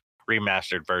a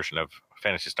remastered version of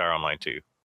Phantasy Star Online 2.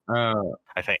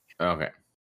 I think. Okay.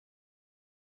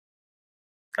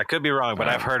 I could be wrong, but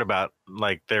I've heard about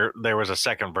like there was a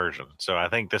second version. So I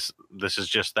think this is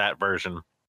just that version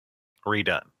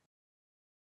redone.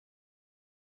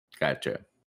 Gotcha.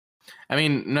 I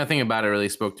mean, nothing about it really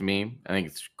spoke to me. I think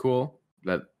it's cool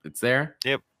that it's there.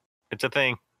 Yep. It's a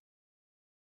thing.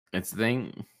 It's a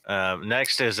thing.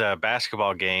 Next is a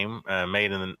basketball game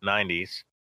made in the 90s.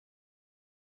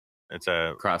 It's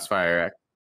a Crossfire X.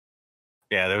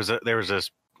 Yeah, there was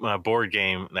this board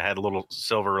game that had little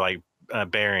silver like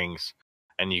bearings,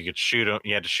 and you could shoot them.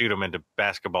 You had to shoot them into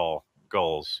basketball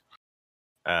goals.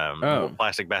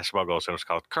 Plastic basketball goals. So it was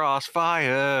called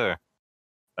Crossfire.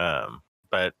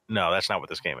 But no, that's not what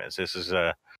this game is. This is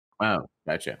a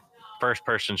gotcha.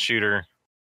 First-person shooter.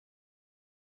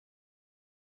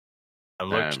 It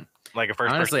looks like a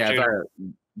first-person shooter. I thought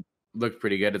it looked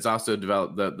pretty good. It's also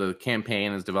developed. The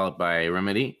campaign is developed by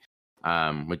Remedy,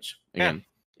 which again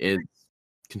is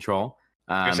Control.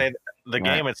 I say the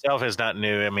game itself is not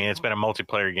new. I mean, it's been a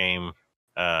multiplayer game,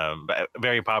 but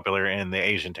very popular in the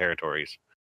Asian territories.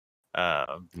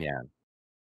 But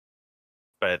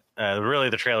really,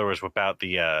 the trailer was about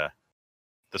the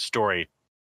story.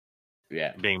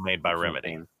 Being made by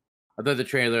Remedy. I thought the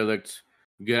trailer looked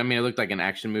good. I mean, it looked like an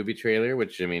action movie trailer,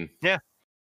 which I mean, that's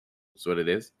what it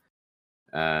is.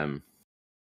 And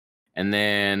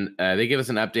then they give us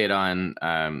an update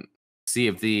on Sea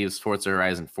of Thieves, Forza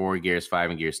Horizon 4, Gears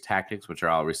 5, and Gears Tactics, which are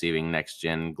all receiving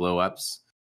next-gen glow-ups.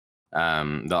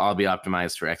 They'll all be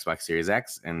optimized for Xbox Series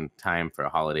X in time for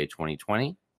holiday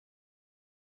 2020.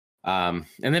 And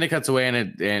then it cuts away, and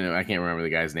I can't remember the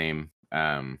guy's name.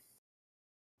 The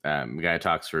guy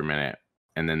talks for a minute,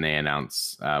 and then they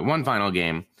announce one final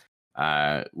game,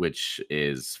 which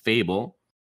is Fable.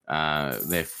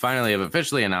 They finally have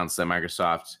officially announced that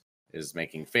Microsoft is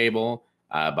making Fable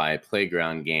by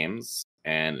Playground Games,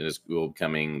 and it will be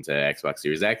coming to Xbox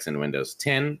Series X and Windows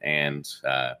 10, and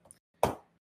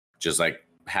just like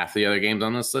half the other games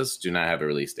on this list do not have a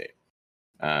release date.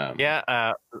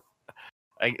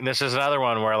 This is another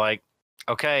one where, like,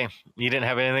 okay, you didn't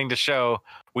have anything to show.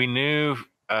 We knew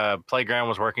Playground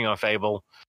was working on Fable.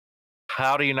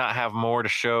 How do you not have more to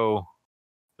show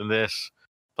than this?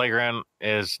 Playground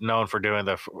is known for doing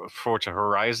the Forza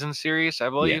Horizon series, I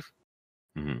believe.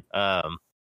 Yeah. Mm-hmm.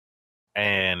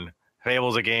 And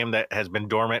Fable's a game that has been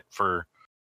dormant for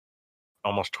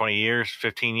almost 20 years,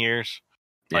 15 years.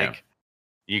 Like,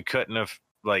 you couldn't have,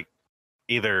 like,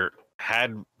 either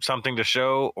had something to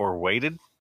show or waited.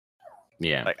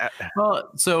 Yeah.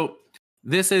 Well, so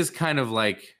this is kind of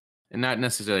like, not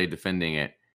necessarily defending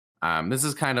it. This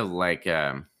is kind of like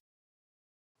the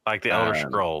Elder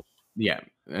Scrolls. Yeah,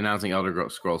 announcing Elder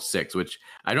Scrolls 6, which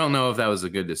I don't know if that was a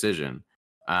good decision.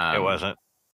 It wasn't.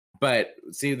 But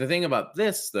see, the thing about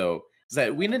this, though, is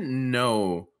that we didn't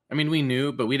know. I mean, we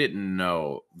knew, but we didn't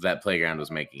know that Playground was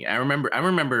making it. I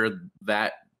remember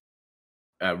that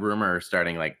rumor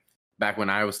starting like back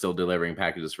when I was still delivering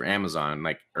packages for Amazon,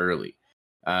 like early.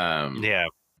 And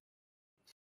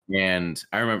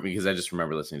I remember because I just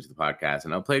remember listening to the podcast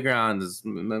and Playground is,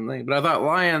 but I thought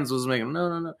Lions was making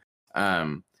no.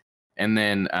 And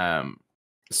then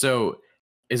so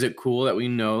is it cool that we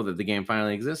know that the game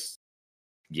finally exists?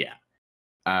 Yeah.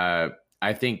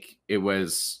 I think it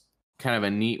was kind of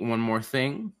a neat one more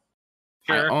thing.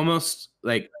 Sure. I almost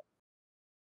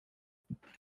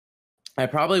I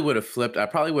probably would have flipped. I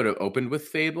probably would have opened with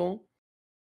Fable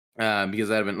because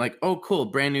I'd have been like, oh, cool,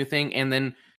 brand new thing. And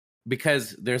then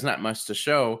because there's not much to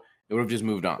show, it would have just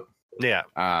moved on. Yeah.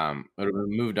 It would have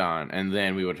moved on. And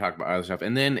then we would talk about other stuff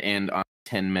and then end on a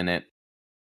 10-minute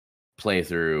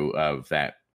playthrough of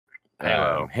that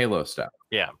Halo stuff.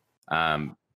 Yeah.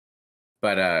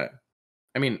 But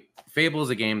I mean, Fable is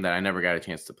a game that I never got a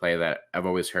chance to play that I've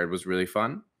always heard was really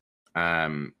fun.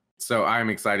 So I'm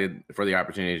excited for the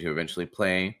opportunity to eventually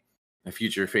play a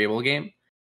future Fable game.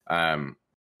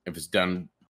 If it's done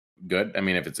good, I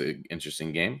mean, if it's an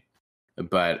interesting game.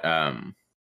 But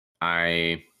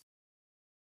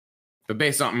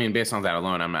based on that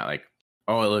alone, I'm not like,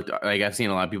 oh, it looked like I've seen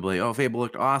a lot of people like, oh, Fable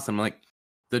looked awesome. Like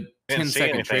the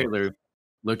 10-second trailer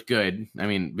looked good. I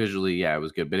mean, visually, yeah, it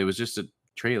was good, but it was just a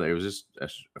trailer. It was just a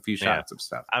few shots of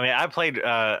stuff. I mean, I played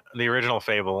the original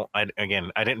Fable. I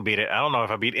didn't beat it. I don't know if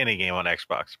I beat any game on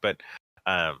Xbox, but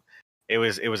it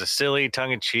was a silly,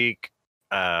 tongue-in-cheek,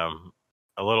 a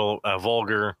little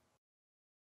vulgar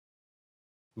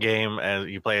game as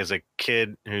you play as a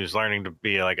kid who's learning to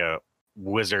be like a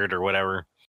wizard or whatever.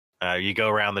 You go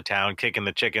around the town kicking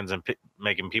the chickens and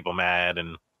making people mad,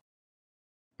 and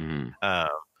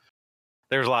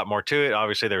there's a lot more to it.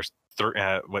 Obviously, there's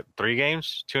 3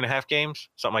 games, 2.5 games,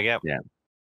 something like that. Yeah.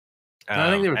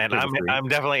 I think and I'm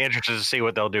definitely interested to see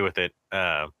what they'll do with it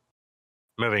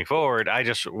moving forward. I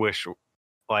just wish,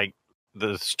 like,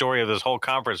 the story of this whole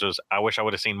conference was, I wish I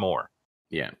would have seen more.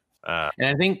 Yeah. And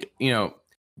I think,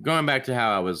 going back to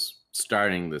how I was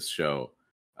starting this show,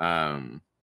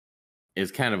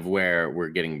 is kind of where we're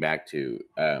getting back to.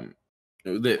 I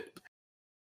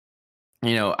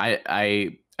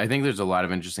think there's a lot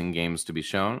of interesting games to be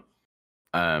shown.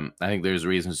 I think there's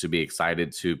reasons to be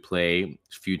excited to play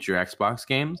future Xbox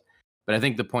games. But I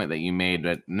think the point that you made,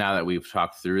 that now that we've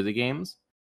talked through the games,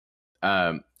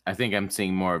 I think I'm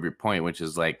seeing more of your point, which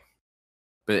is like,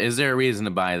 but is there a reason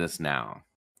to buy this now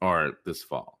or this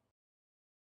fall?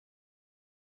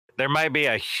 There might be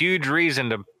a huge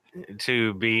reason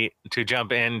to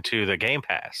jump into the Game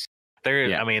Pass.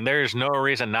 I mean, there's no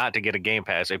reason not to get a Game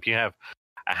Pass if you have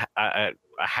a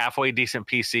halfway decent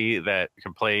PC that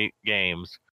can play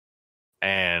games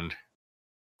and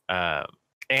a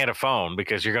phone,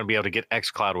 because you're going to be able to get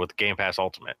xCloud with Game Pass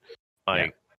Ultimate.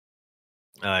 But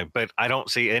I don't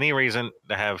see any reason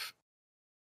to have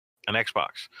an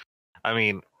Xbox. I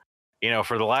mean,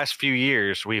 for the last few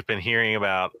years, we've been hearing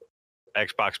about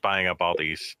Xbox buying up all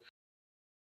these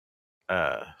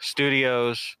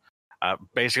studios.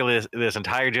 Basically, this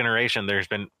entire generation, there's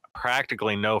been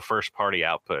practically no first party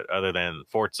output other than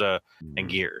Forza and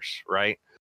Gears, right?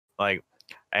 Like,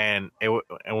 and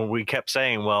we kept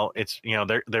saying, well, it's,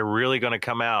 they're really going to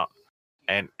come out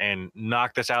and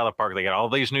knock this out of the park. They got all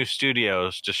these new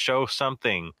studios to show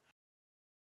something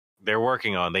they're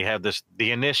working on. They have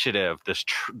the initiative,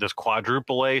 this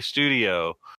quadruple A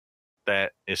studio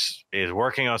that is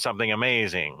working on something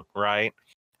amazing, right?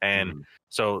 And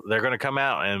so they're going to come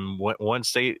out, and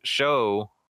once they show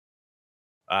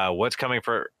what's coming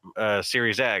for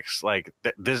Series X, like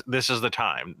this is the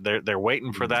time. They're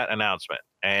waiting for that announcement,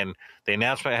 and the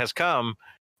announcement has come,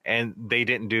 and they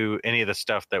didn't do any of the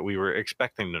stuff that we were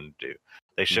expecting them to do.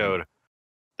 They showed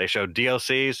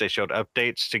DLCs, they showed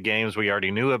updates to games we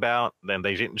already knew about. Then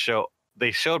they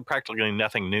showed practically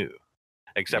nothing new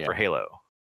except for Halo.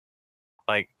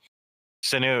 Like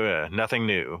Senua, nothing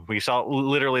new. We saw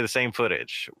literally the same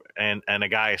footage, and a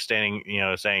guy standing,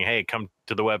 saying, "Hey, come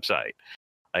to the website."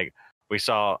 Like, we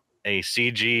saw a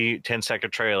CG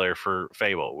 10-second trailer for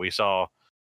Fable. We saw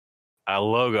a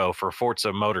logo for Forza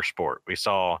Motorsport. We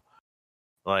saw,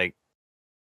 like,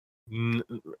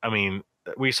 I mean,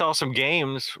 we saw some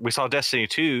games. We saw Destiny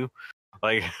 2,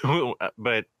 like,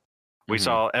 but we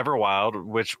saw Everwild,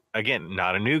 which, again,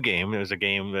 not a new game. It was a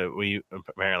game that we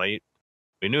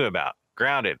knew about.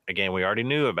 Grounded, again, we already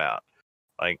knew about.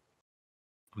 Like,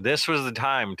 this was the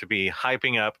time to be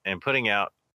hyping up and putting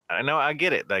out. I know, I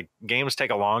get it. Like, games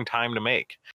take a long time to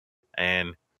make,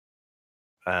 and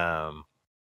not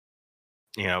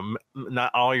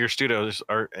all your studios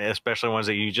are, especially ones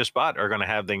that you just bought, are going to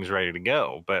have things ready to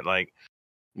go. But like,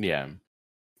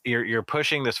 you're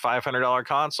pushing this $500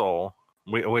 console,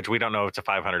 which we don't know if it's a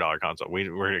 $500 console.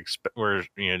 We're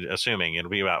assuming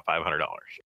it'll be about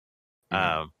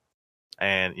 $500.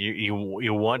 And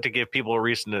you want to give people a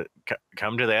reason to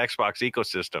come to the Xbox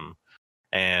ecosystem,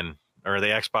 and or the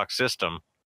Xbox system,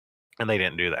 and they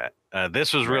didn't do that.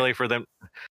 This was really for them.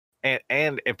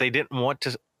 And if they didn't want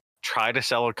to try to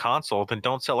sell a console, then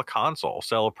don't sell a console.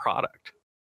 Sell a product.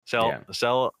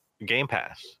 Sell Game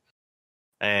Pass.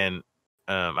 And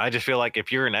I just feel like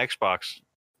if you're an Xbox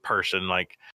person,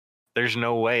 like there's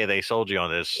no way they sold you on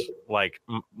this like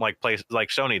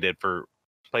Sony did for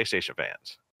PlayStation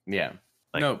fans. Yeah.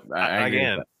 Like, no, I agree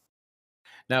with that.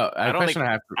 No, I don't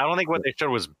think what they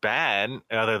showed was bad.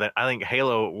 Other than I think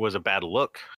Halo was a bad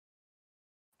look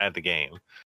at the game.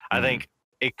 I think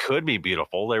it could be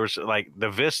beautiful. There was like the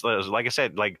Vista, like I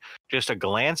said, like just a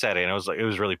glance at it, and it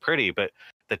was really pretty, but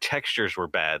the textures were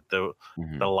bad. The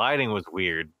lighting was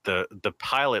weird. The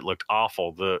pilot looked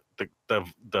awful. The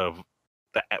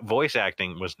voice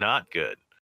acting was not good.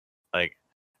 Like,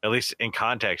 at least in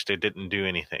context, it didn't do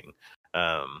anything.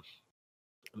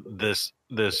 This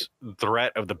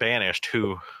threat of the Banished,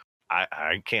 who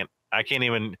I can't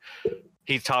even.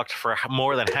 He talked for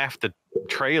more than half the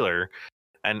trailer,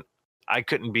 and I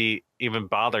couldn't be even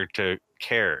bothered to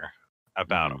care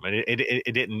about him, and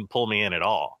it didn't pull me in at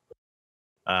all.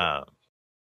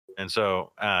 And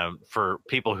so for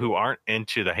people who aren't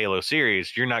into the Halo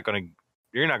series, you're not going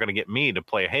to get me to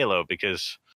play Halo,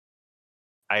 because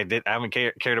I haven't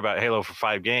cared about Halo for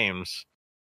 5 games,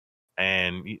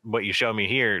 and what you show me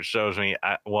here shows me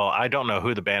I don't know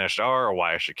who the Banished are or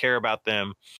why I should care about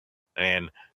them,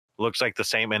 and looks like the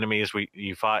same enemies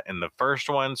you fought in the first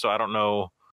one, so I don't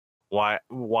know why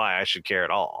I should care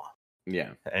at all.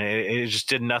 Yeah, and it just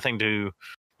did nothing to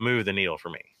move the needle for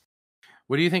me.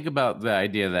 What do you think about the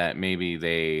idea that maybe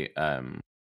they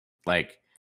like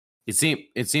it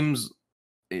seems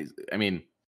I mean,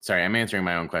 sorry, I'm answering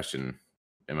my own question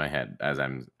in my head as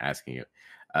I'm asking you.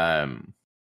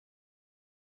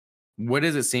 What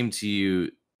does it seem to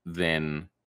you then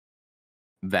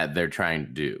that they're trying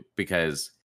to do?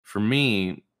 Because for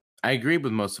me, I agree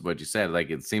with most of what you said.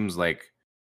 Like, it seems like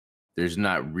there's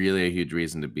not really a huge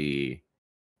reason to be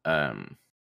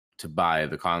to buy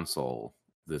the console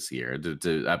this year,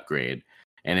 to upgrade.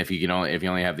 And if you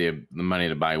only have the money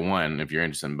to buy one, if you're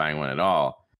interested in buying one at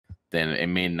all, then it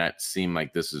may not seem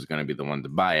like this is going to be the one to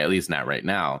buy, at least not right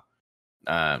now,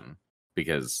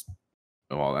 because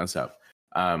of all that stuff.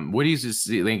 What do you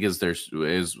think is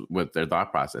what their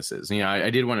thought process is? I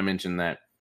did want to mention that,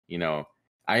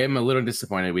 I am a little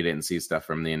disappointed we didn't see stuff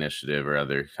from the Initiative or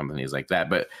other companies like that,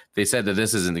 but they said that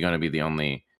this isn't going to be the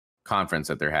only conference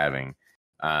that they're having.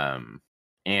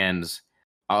 And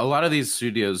a lot of these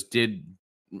studios did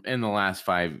within the last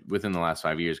 5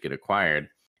 years get acquired.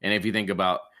 And if you think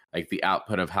about like the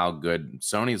output of how good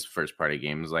Sony's first party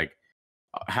games, like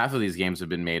half of these games have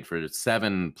been made for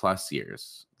 7+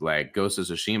 years. Like Ghost of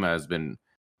Tsushima has been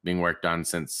being worked on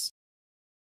since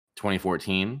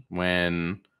 2014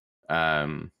 when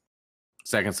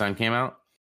Second Son came out.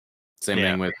 Same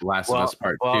thing with Last of Us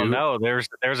Part 2. Well, no,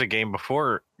 there's a game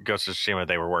before Ghost of Tsushima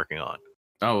they were working on.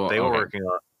 Oh, they were working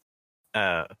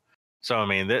on. So I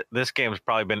mean, this game's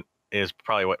is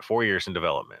probably 4 years in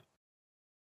development.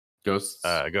 Ghost.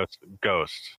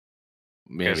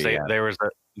 Maybe there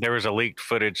was a leaked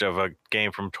footage of a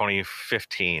game from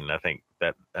 2015, I think,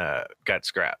 that got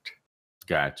scrapped.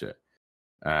 Gotcha.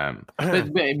 But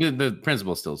the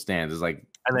principle still stands. Is like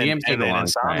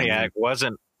Insomniac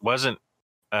wasn't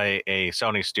a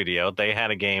Sony studio. They had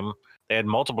a game. They had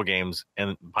multiple games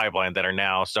in the pipeline that are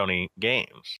now Sony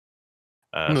games.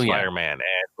 Spider-Man and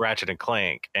Ratchet and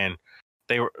Clank, and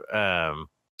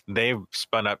they've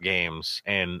spun up games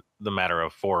in the matter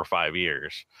of 4 or 5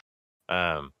 years.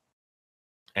 And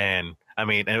I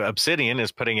mean, Obsidian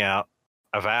is putting out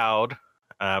Avowed.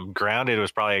 Grounded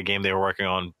was probably a game they were working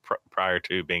on prior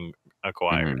to being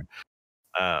acquired.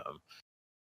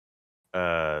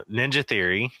 Ninja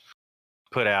Theory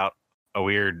put out a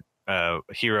weird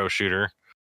hero shooter.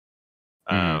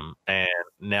 And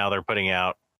now they're putting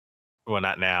out, well,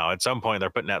 not now. At some point, they're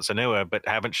putting out Senua, but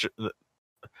haven't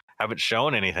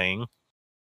shown anything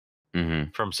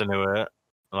from Senua.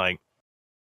 Like,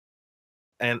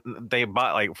 and they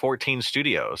bought like 14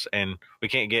 studios, and we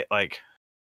can't get like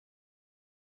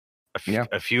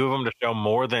a few of them to show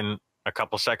more than a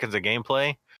couple seconds of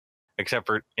gameplay, except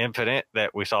for Infinite,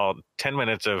 that we saw 10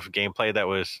 minutes of gameplay that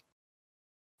was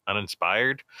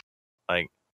uninspired. Like,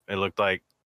 it looked like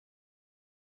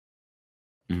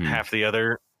half the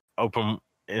other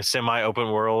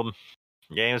semi-open world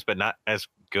games, but not as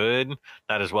good,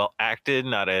 not as well acted,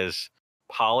 not as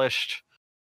polished.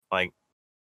 Like,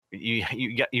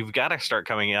 you've got to start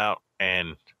coming out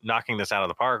and knocking this out of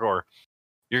the park, or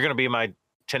you're going to be my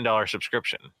 $10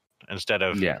 subscription instead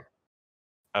of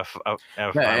I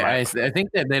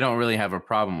think that they don't really have a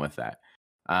problem with that.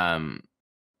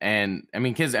 And I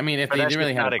mean, because I mean, if But they that's didn't just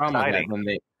really have not a problem with that, exciting. then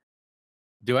they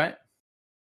do it.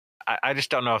 I just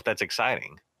don't know if that's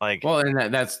exciting. Like, Well,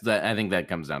 and that's the I think that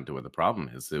comes down to what the problem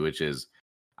is, which is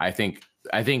I think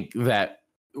that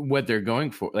what they're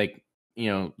going for, like,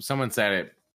 someone said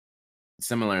it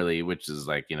similarly, which is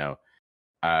like,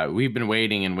 we've been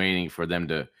waiting and waiting for them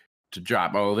to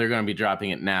drop. Oh, they're going to be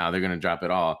dropping it now. They're going to drop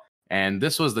it all, and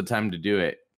this was the time to do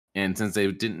it. And since they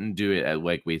didn't do it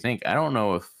like we think, I don't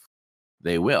know if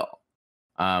they will.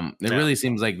 It really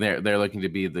seems like they're looking to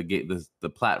be the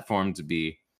platform to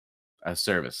be a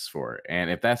service for it. And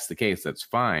if that's the case, that's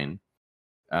fine.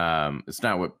 It's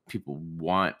not what people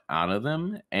want out of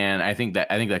them, and I think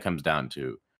that comes down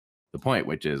to the point,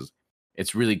 which is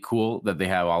it's really cool that they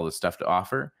have all this stuff to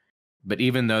offer, but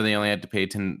even though they only had to pay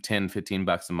 10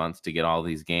 $15 a month to get all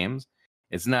these games,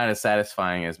 it's not as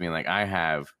satisfying as being like, I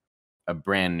have a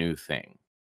brand new thing.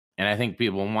 And I think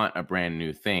people want a brand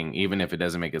new thing, even if it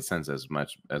doesn't make sense as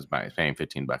much as by paying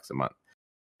 $15 a month.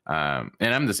 And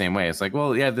I'm the same way. It's like,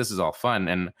 well, yeah, this is all fun,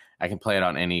 and I can play it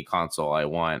on any console I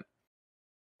want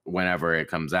whenever it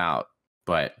comes out.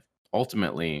 But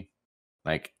ultimately,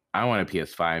 like, I want a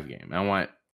PS5 game. I want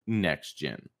next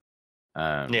gen.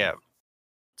 yeah.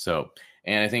 So,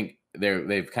 and I think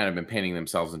they've kind of been painting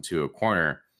themselves into a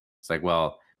corner. It's like,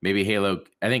 well, maybe Halo.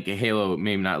 I think Halo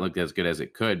may not look as good as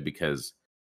it could because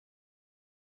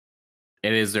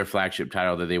it is their flagship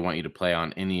title that they want you to play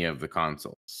on any of the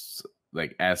consoles,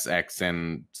 like S, X,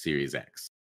 and Series X.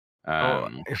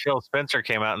 Phil Spencer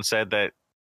came out and said that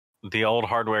the old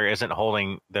hardware isn't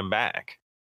holding them back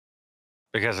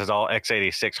because it's all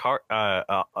x86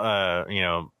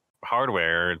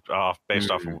 hardware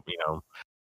based off of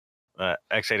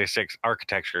x86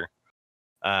 architecture.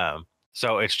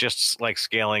 So it's just like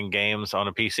scaling games on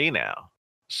a PC now.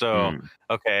 So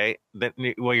okay, then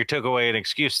you took away an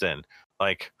excuse then.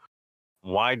 Like,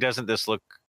 why doesn't this look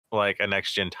like a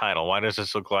next gen title? Why does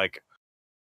this look like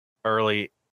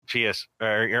early PS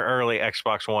or your early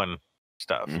Xbox One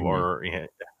stuff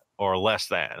or less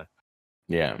than?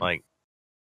 Yeah, like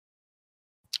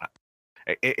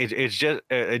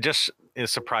it just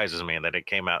surprises me that it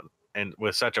came out and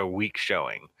with such a weak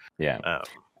showing. Yeah.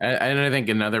 And I think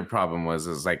another problem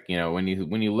is like, when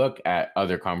you look at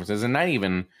other conferences, and not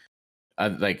even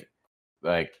like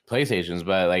PlayStation's,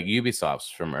 but like Ubisoft's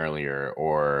from earlier,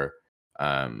 or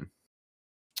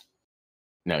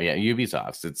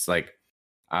Ubisoft's. It's like,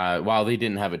 while they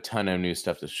didn't have a ton of new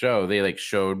stuff to show, they like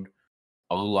showed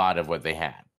a lot of what they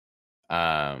had.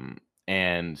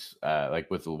 And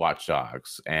like with Watch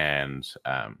Dogs and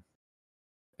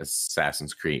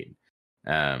Assassin's Creed.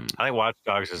 I think Watch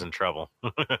Dogs is in trouble.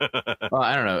 Well,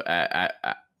 I don't know.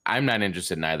 I'm not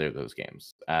interested in either of those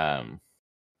games.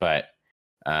 But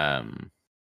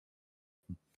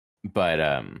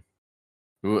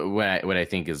what I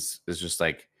think is just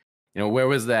like, where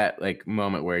was that like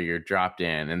moment where you're dropped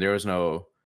in and there was no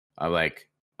like,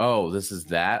 oh, this is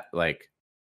that, like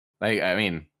I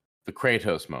mean, the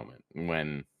Kratos moment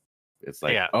when it's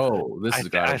like, oh, this is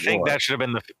God of War. I think that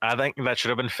should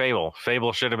have been Fable.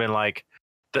 Fable should have been like,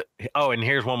 and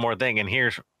here's one more thing, and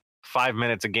here's 5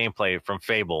 minutes of gameplay from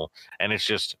Fable, and it's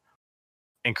just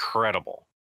incredible.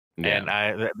 Yeah.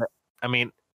 And I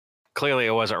mean, clearly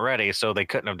it wasn't ready, so they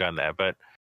couldn't have done that. But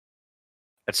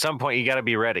at some point, you got to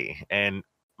be ready, and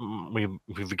we've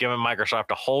given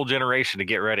Microsoft a whole generation to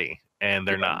get ready, and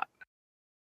they're not.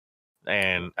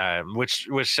 And which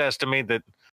says to me that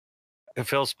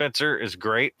Phil Spencer is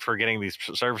great for getting these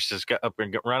services up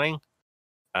and running.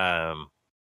 I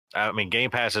mean, Game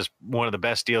Pass is one of the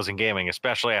best deals in gaming,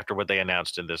 especially after what they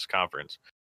announced in this conference.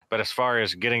 But as far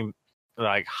as getting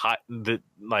like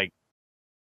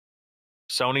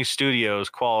Sony Studios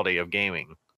quality of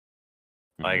gaming,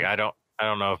 like I don't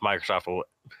know if Microsoft will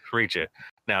reach it.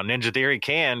 Now Ninja Theory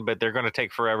can, but they're going to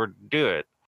take forever to do it,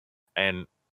 and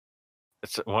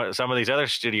some of these other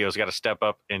studios got to step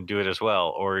up and do it as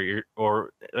well. I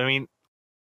mean,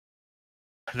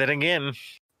 then again,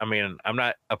 I mean, I'm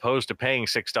not opposed to paying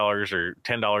 $6 or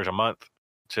 $10 a month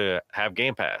to have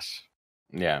Game Pass.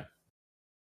 Yeah.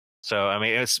 So I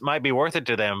mean, it might be worth it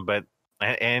to them, but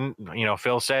and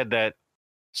Phil said that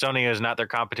Sony is not their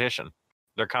competition.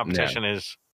 Their competition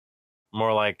is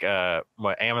more like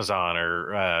Amazon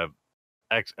or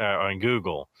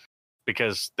Google,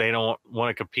 because they don't want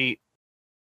to compete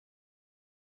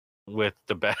with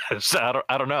the best.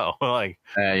 I don't know. Like,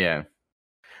 yeah.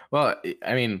 Well,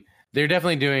 I mean, they're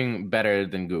definitely doing better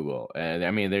than Google.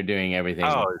 I mean, they're doing everything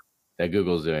that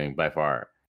Google's doing by far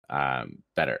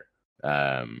better.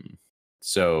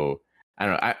 So I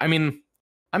don't know. I mean,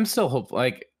 I'm still hopeful.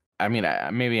 Like, I mean,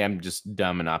 maybe I'm just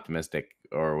dumb and optimistic,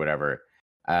 or whatever.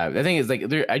 The thing is, like,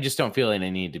 I just don't feel any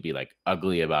need to be like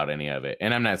ugly about any of it.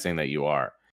 And I'm not saying that you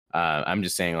are. I'm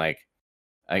just saying like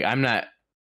I'm not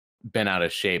been out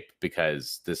of shape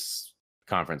because this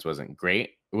conference wasn't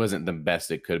great. It wasn't the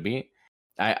best it could be.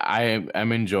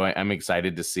 I'm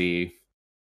excited to see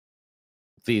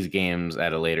these games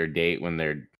at a later date when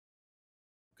they're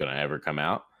gonna ever come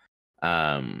out.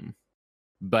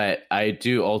 But I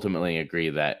do ultimately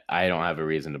agree that I don't have a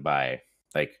reason to buy,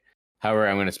 like, however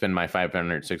I'm going to spend my $500,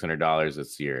 $600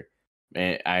 this year.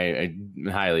 I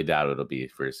highly doubt it'll be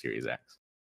for a Series X.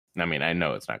 I mean, I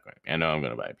know it's not going to be. I know I'm going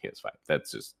to buy a PS5.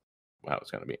 That's just how it's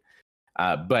going to be.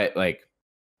 But like,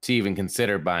 to even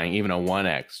consider buying even a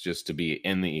 1X just to be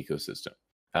in the ecosystem,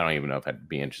 I don't even know if I'd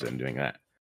be interested in doing that.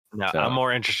 No, so, I'm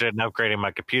more interested in upgrading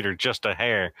my computer just a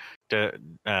hair to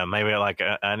maybe like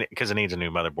because it needs a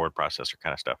new motherboard processor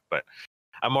kind of stuff. But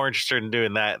I'm more interested in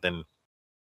doing that than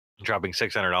dropping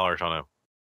 $600 on a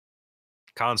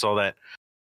console that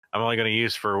I'm only going to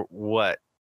use for what?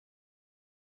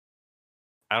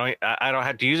 I don't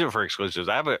have to use it for exclusives.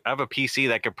 I have a PC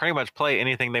that can pretty much play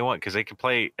anything they want because they can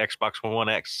play Xbox One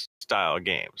X style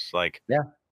games. Like, yeah,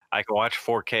 I can watch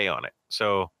 4K on it.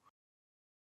 So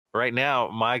right now,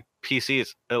 my PC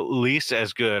is at least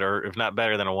as good, or if not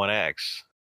better, than a 1X.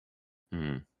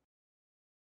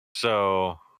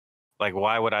 So, like,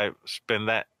 why would I spend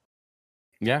that?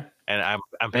 Yeah, and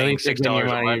I'm paying $6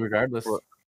 a month regardless.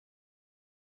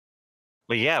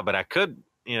 But yeah, but I could,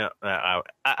 I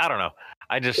don't know.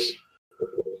 I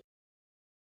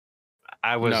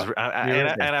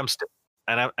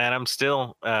I'm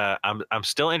still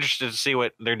interested to see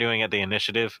what they're doing at the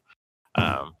initiative.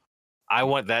 I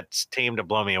want that team to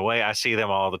blow me away. I see them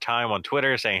all the time on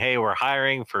Twitter saying, "Hey, we're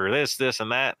hiring for this,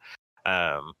 and that."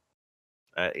 I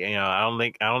don't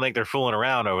think they're fooling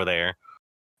around over there.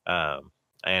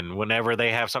 And whenever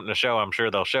they have something to show, I'm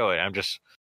sure they'll show it. I'm just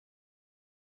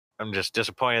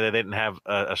disappointed they didn't have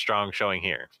a strong showing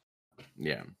here.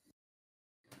 Yeah.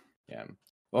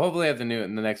 Well, hopefully at the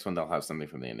next one they'll have something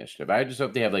from the initiative. I just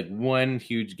hope they have like one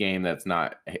huge game that's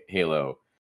not Halo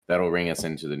that'll ring us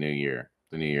into the new year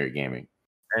gaming.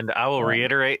 And I will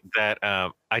reiterate that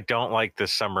I don't like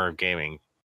this summer of gaming.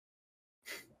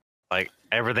 Like,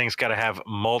 everything's got to have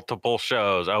multiple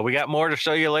shows. Oh, we got more to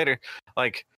show you later.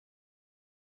 Like,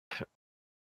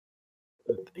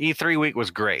 E3 week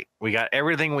was great. We got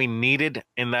everything we needed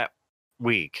in that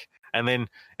week. And then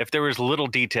if there was little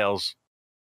details,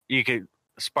 you could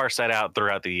sparse that out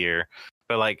throughout the year.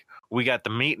 But like, we got the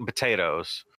meat and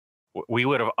potatoes. We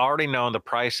would have already known the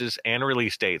prices and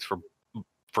release dates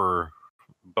for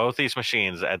both these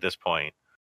machines at this point.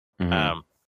 Mm-hmm.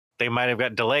 They might have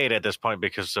got delayed at this point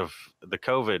because of the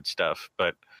COVID stuff,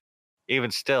 but even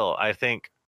still, I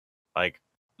think like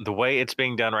the way it's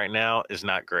being done right now is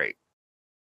not great.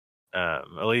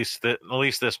 At least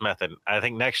this method. I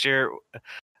think next year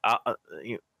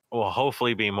will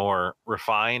hopefully be more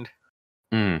refined.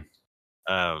 But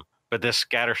this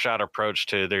scattershot approach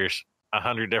to there's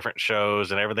 100 different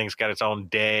shows and everything's got its own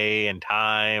day and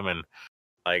time, and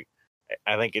like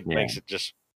I think it makes it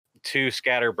just too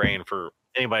scatterbrained for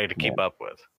anybody to keep up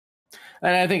with.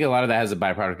 And I think a lot of that has a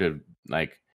byproduct of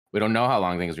like we don't know how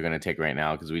long things are going to take right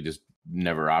now because we just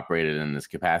never operated in this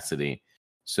capacity.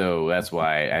 So that's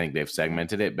why I think they've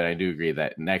segmented it. But I do agree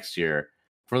that next year,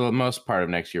 for the most part of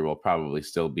next year, we'll probably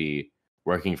still be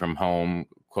working from home,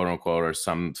 quote unquote, or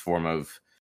some form of.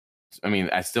 I mean,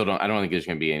 I don't think there's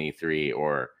going to be any E3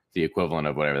 or the equivalent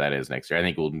of whatever that is next year. I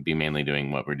think we'll be mainly doing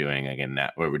what we're doing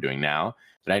now.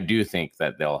 But I do think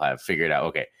that they'll have figured out,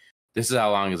 okay, this is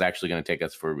how long it's actually going to take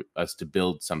us for us to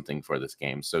build something for this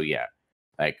game. So yeah,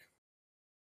 like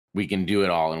we can do it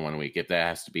all in 1 week. If that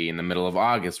has to be in the middle of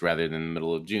August rather than the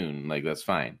middle of June, like that's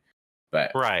fine.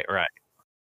 But right.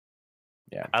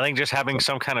 Yeah. I think just having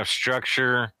some kind of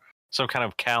structure, some kind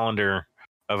of calendar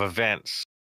of events,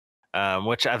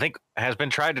 which I think has been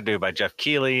tried to do by Jeff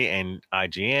Keighley and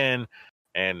IGN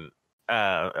and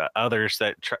others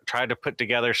that tried to put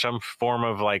together some form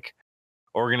of like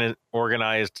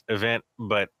organized event,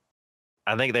 but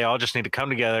I think they all just need to come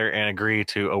together and agree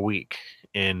to a week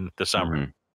in the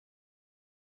summer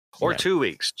or 2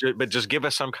 weeks, but just give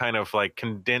us some kind of like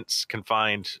condensed,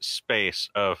 confined space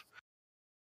of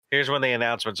here's when the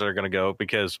announcements are going to go,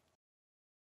 because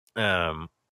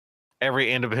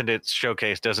every independent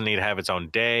showcase doesn't need to have its own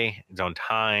day, its own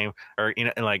time, or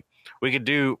and like we could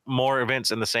do more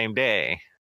events in the same day.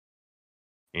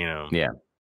 Yeah,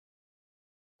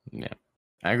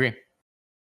 I agree.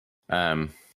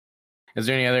 Is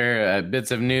there any other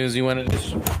bits of news you wanted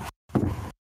to?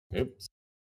 Oops.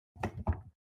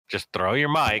 Just throw your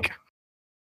mic.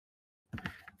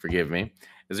 forgive me.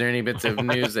 Is there any bits of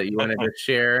news that you wanted to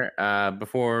share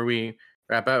before we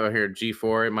wrap up? I heard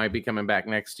G4, it might be coming back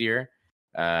next year.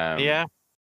 Yeah.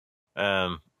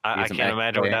 I can't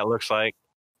imagine what that looks like.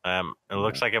 It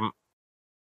looks like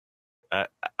I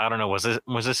don't know. Was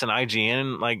this an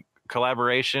IGN like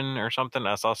collaboration or something?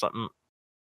 I saw something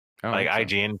like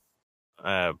IGN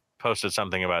posted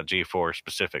something about G4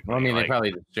 specifically. Well, I mean, they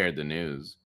probably just shared the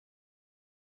news.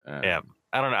 Yeah,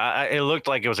 I don't know. It looked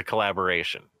like it was a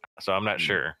collaboration, so I'm not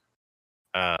sure.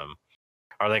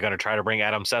 Are they going to try to bring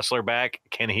Adam Sessler back?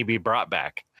 Can he be brought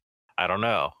back? I don't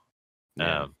know.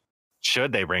 Yeah.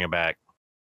 Should they bring him back?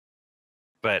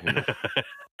 But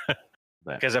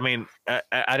because I mean,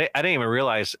 I didn't even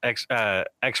realize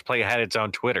XPlay had its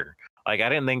own Twitter. Like I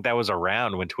didn't think that was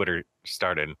around when Twitter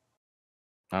started.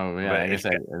 Oh yeah, I guess I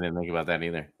didn't think about that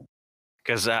either.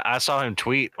 Because I saw him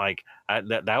tweet like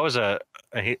that was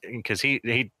because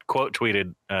he quote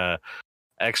tweeted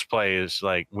XPlay is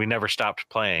like we never stopped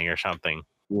playing or something.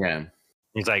 Yeah,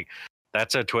 he's like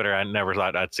that's a Twitter I never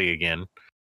thought I'd see again,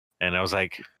 and I was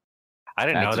like, I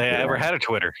didn't know they ever had a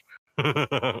Twitter.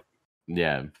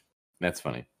 Yeah, that's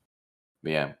funny.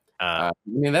 But yeah, I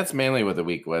mean that's mainly what the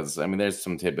week was. I mean, there's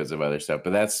some tidbits of other stuff, but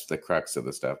that's the crux of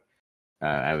the stuff.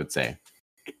 I would say.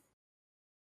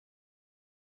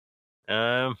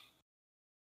 I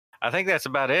think that's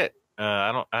about it.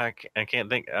 I can't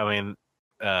think. I mean,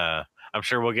 I'm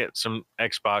sure we'll get some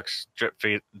Xbox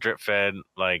drip fed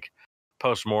like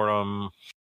post-mortem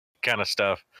kind of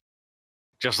stuff,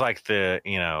 just like the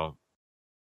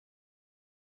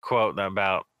quote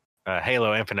about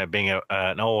Halo Infinite being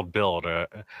an old build,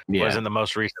 wasn't the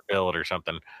most recent build or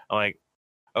something. I'm like,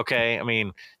 okay, I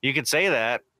mean, you could say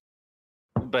that,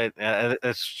 but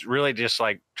it's really just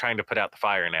like trying to put out the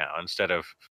fire now instead of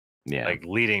like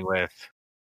leading with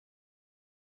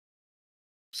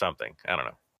something. I don't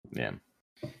know. Yeah.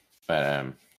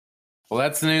 But well,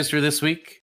 that's the news for this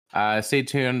week. Stay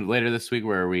tuned later this week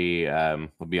where we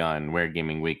will be on Ware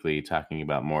Gaming Weekly talking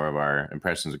about more of our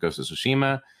impressions of Ghost of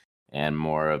Tsushima and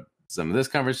more of some of this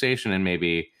conversation, and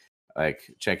maybe like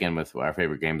check in with our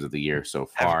favorite games of the year so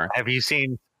far. Have you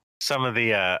seen some of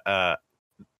the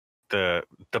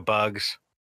bugs?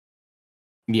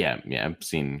 Yeah, I've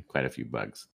seen quite a few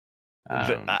bugs.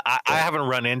 I haven't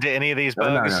run into any of these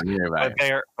bugs, but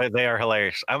they are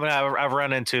hilarious. I mean, I've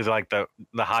run into like the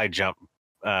high jump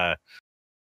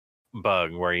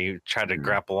bug where you try to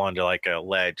grapple onto like a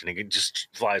ledge and it just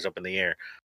flies up in the air.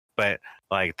 But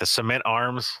like the cement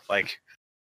arms, like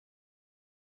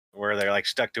where they're like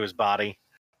stuck to his body,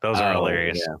 those are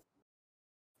hilarious.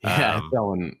 Yeah,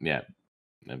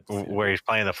 where he's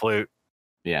playing the flute.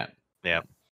 Yeah,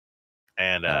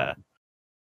 and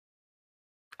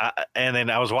and then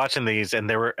I was watching these,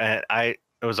 and it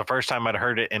was the first time I'd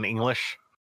heard it in English.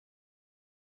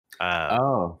 I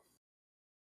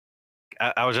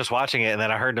was just watching it, and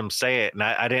then I heard them say it, and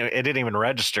it didn't even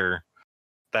register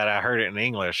that I heard it in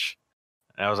English.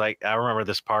 And I was like, I remember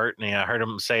this part, and I heard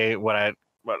him say what I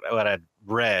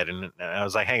read, and I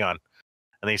was like, hang on.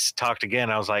 And they talked again.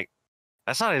 I was like,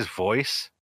 that's not his voice.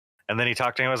 And then he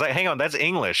talked to me. I was like, hang on, that's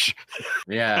English.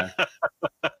 Yeah.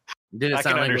 I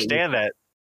can understand that.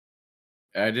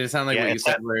 Did it sound like what you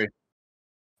said?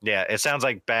 Yeah, it sounds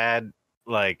like bad,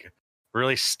 like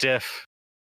really stiff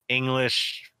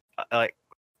English, like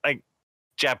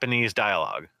Japanese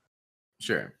dialogue.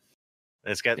 Sure.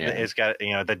 It's got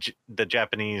the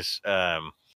Japanese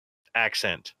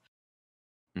accent.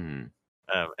 Mm-hmm.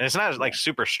 And it's not like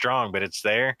super strong, but it's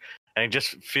there, and it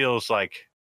just feels like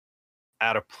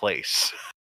out of place.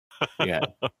 Yeah,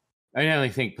 I only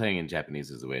think playing in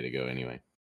Japanese is the way to go anyway.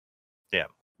 Yeah.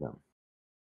 So.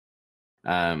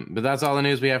 But that's all the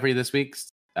news we have for you this week.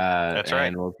 That's right.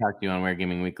 And we'll talk to you on Ware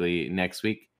Gaming Weekly next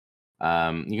week.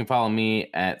 You can follow me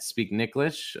at Speak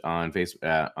Nicklish on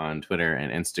Facebook, on Twitter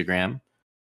and Instagram.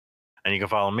 And you can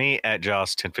follow me at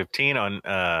Joss1015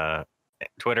 on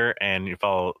Twitter, and you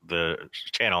follow the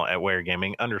channel at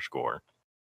WareGaming_.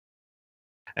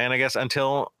 And I guess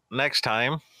until next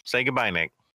time, say goodbye,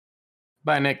 Nick.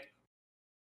 Bye, Nick.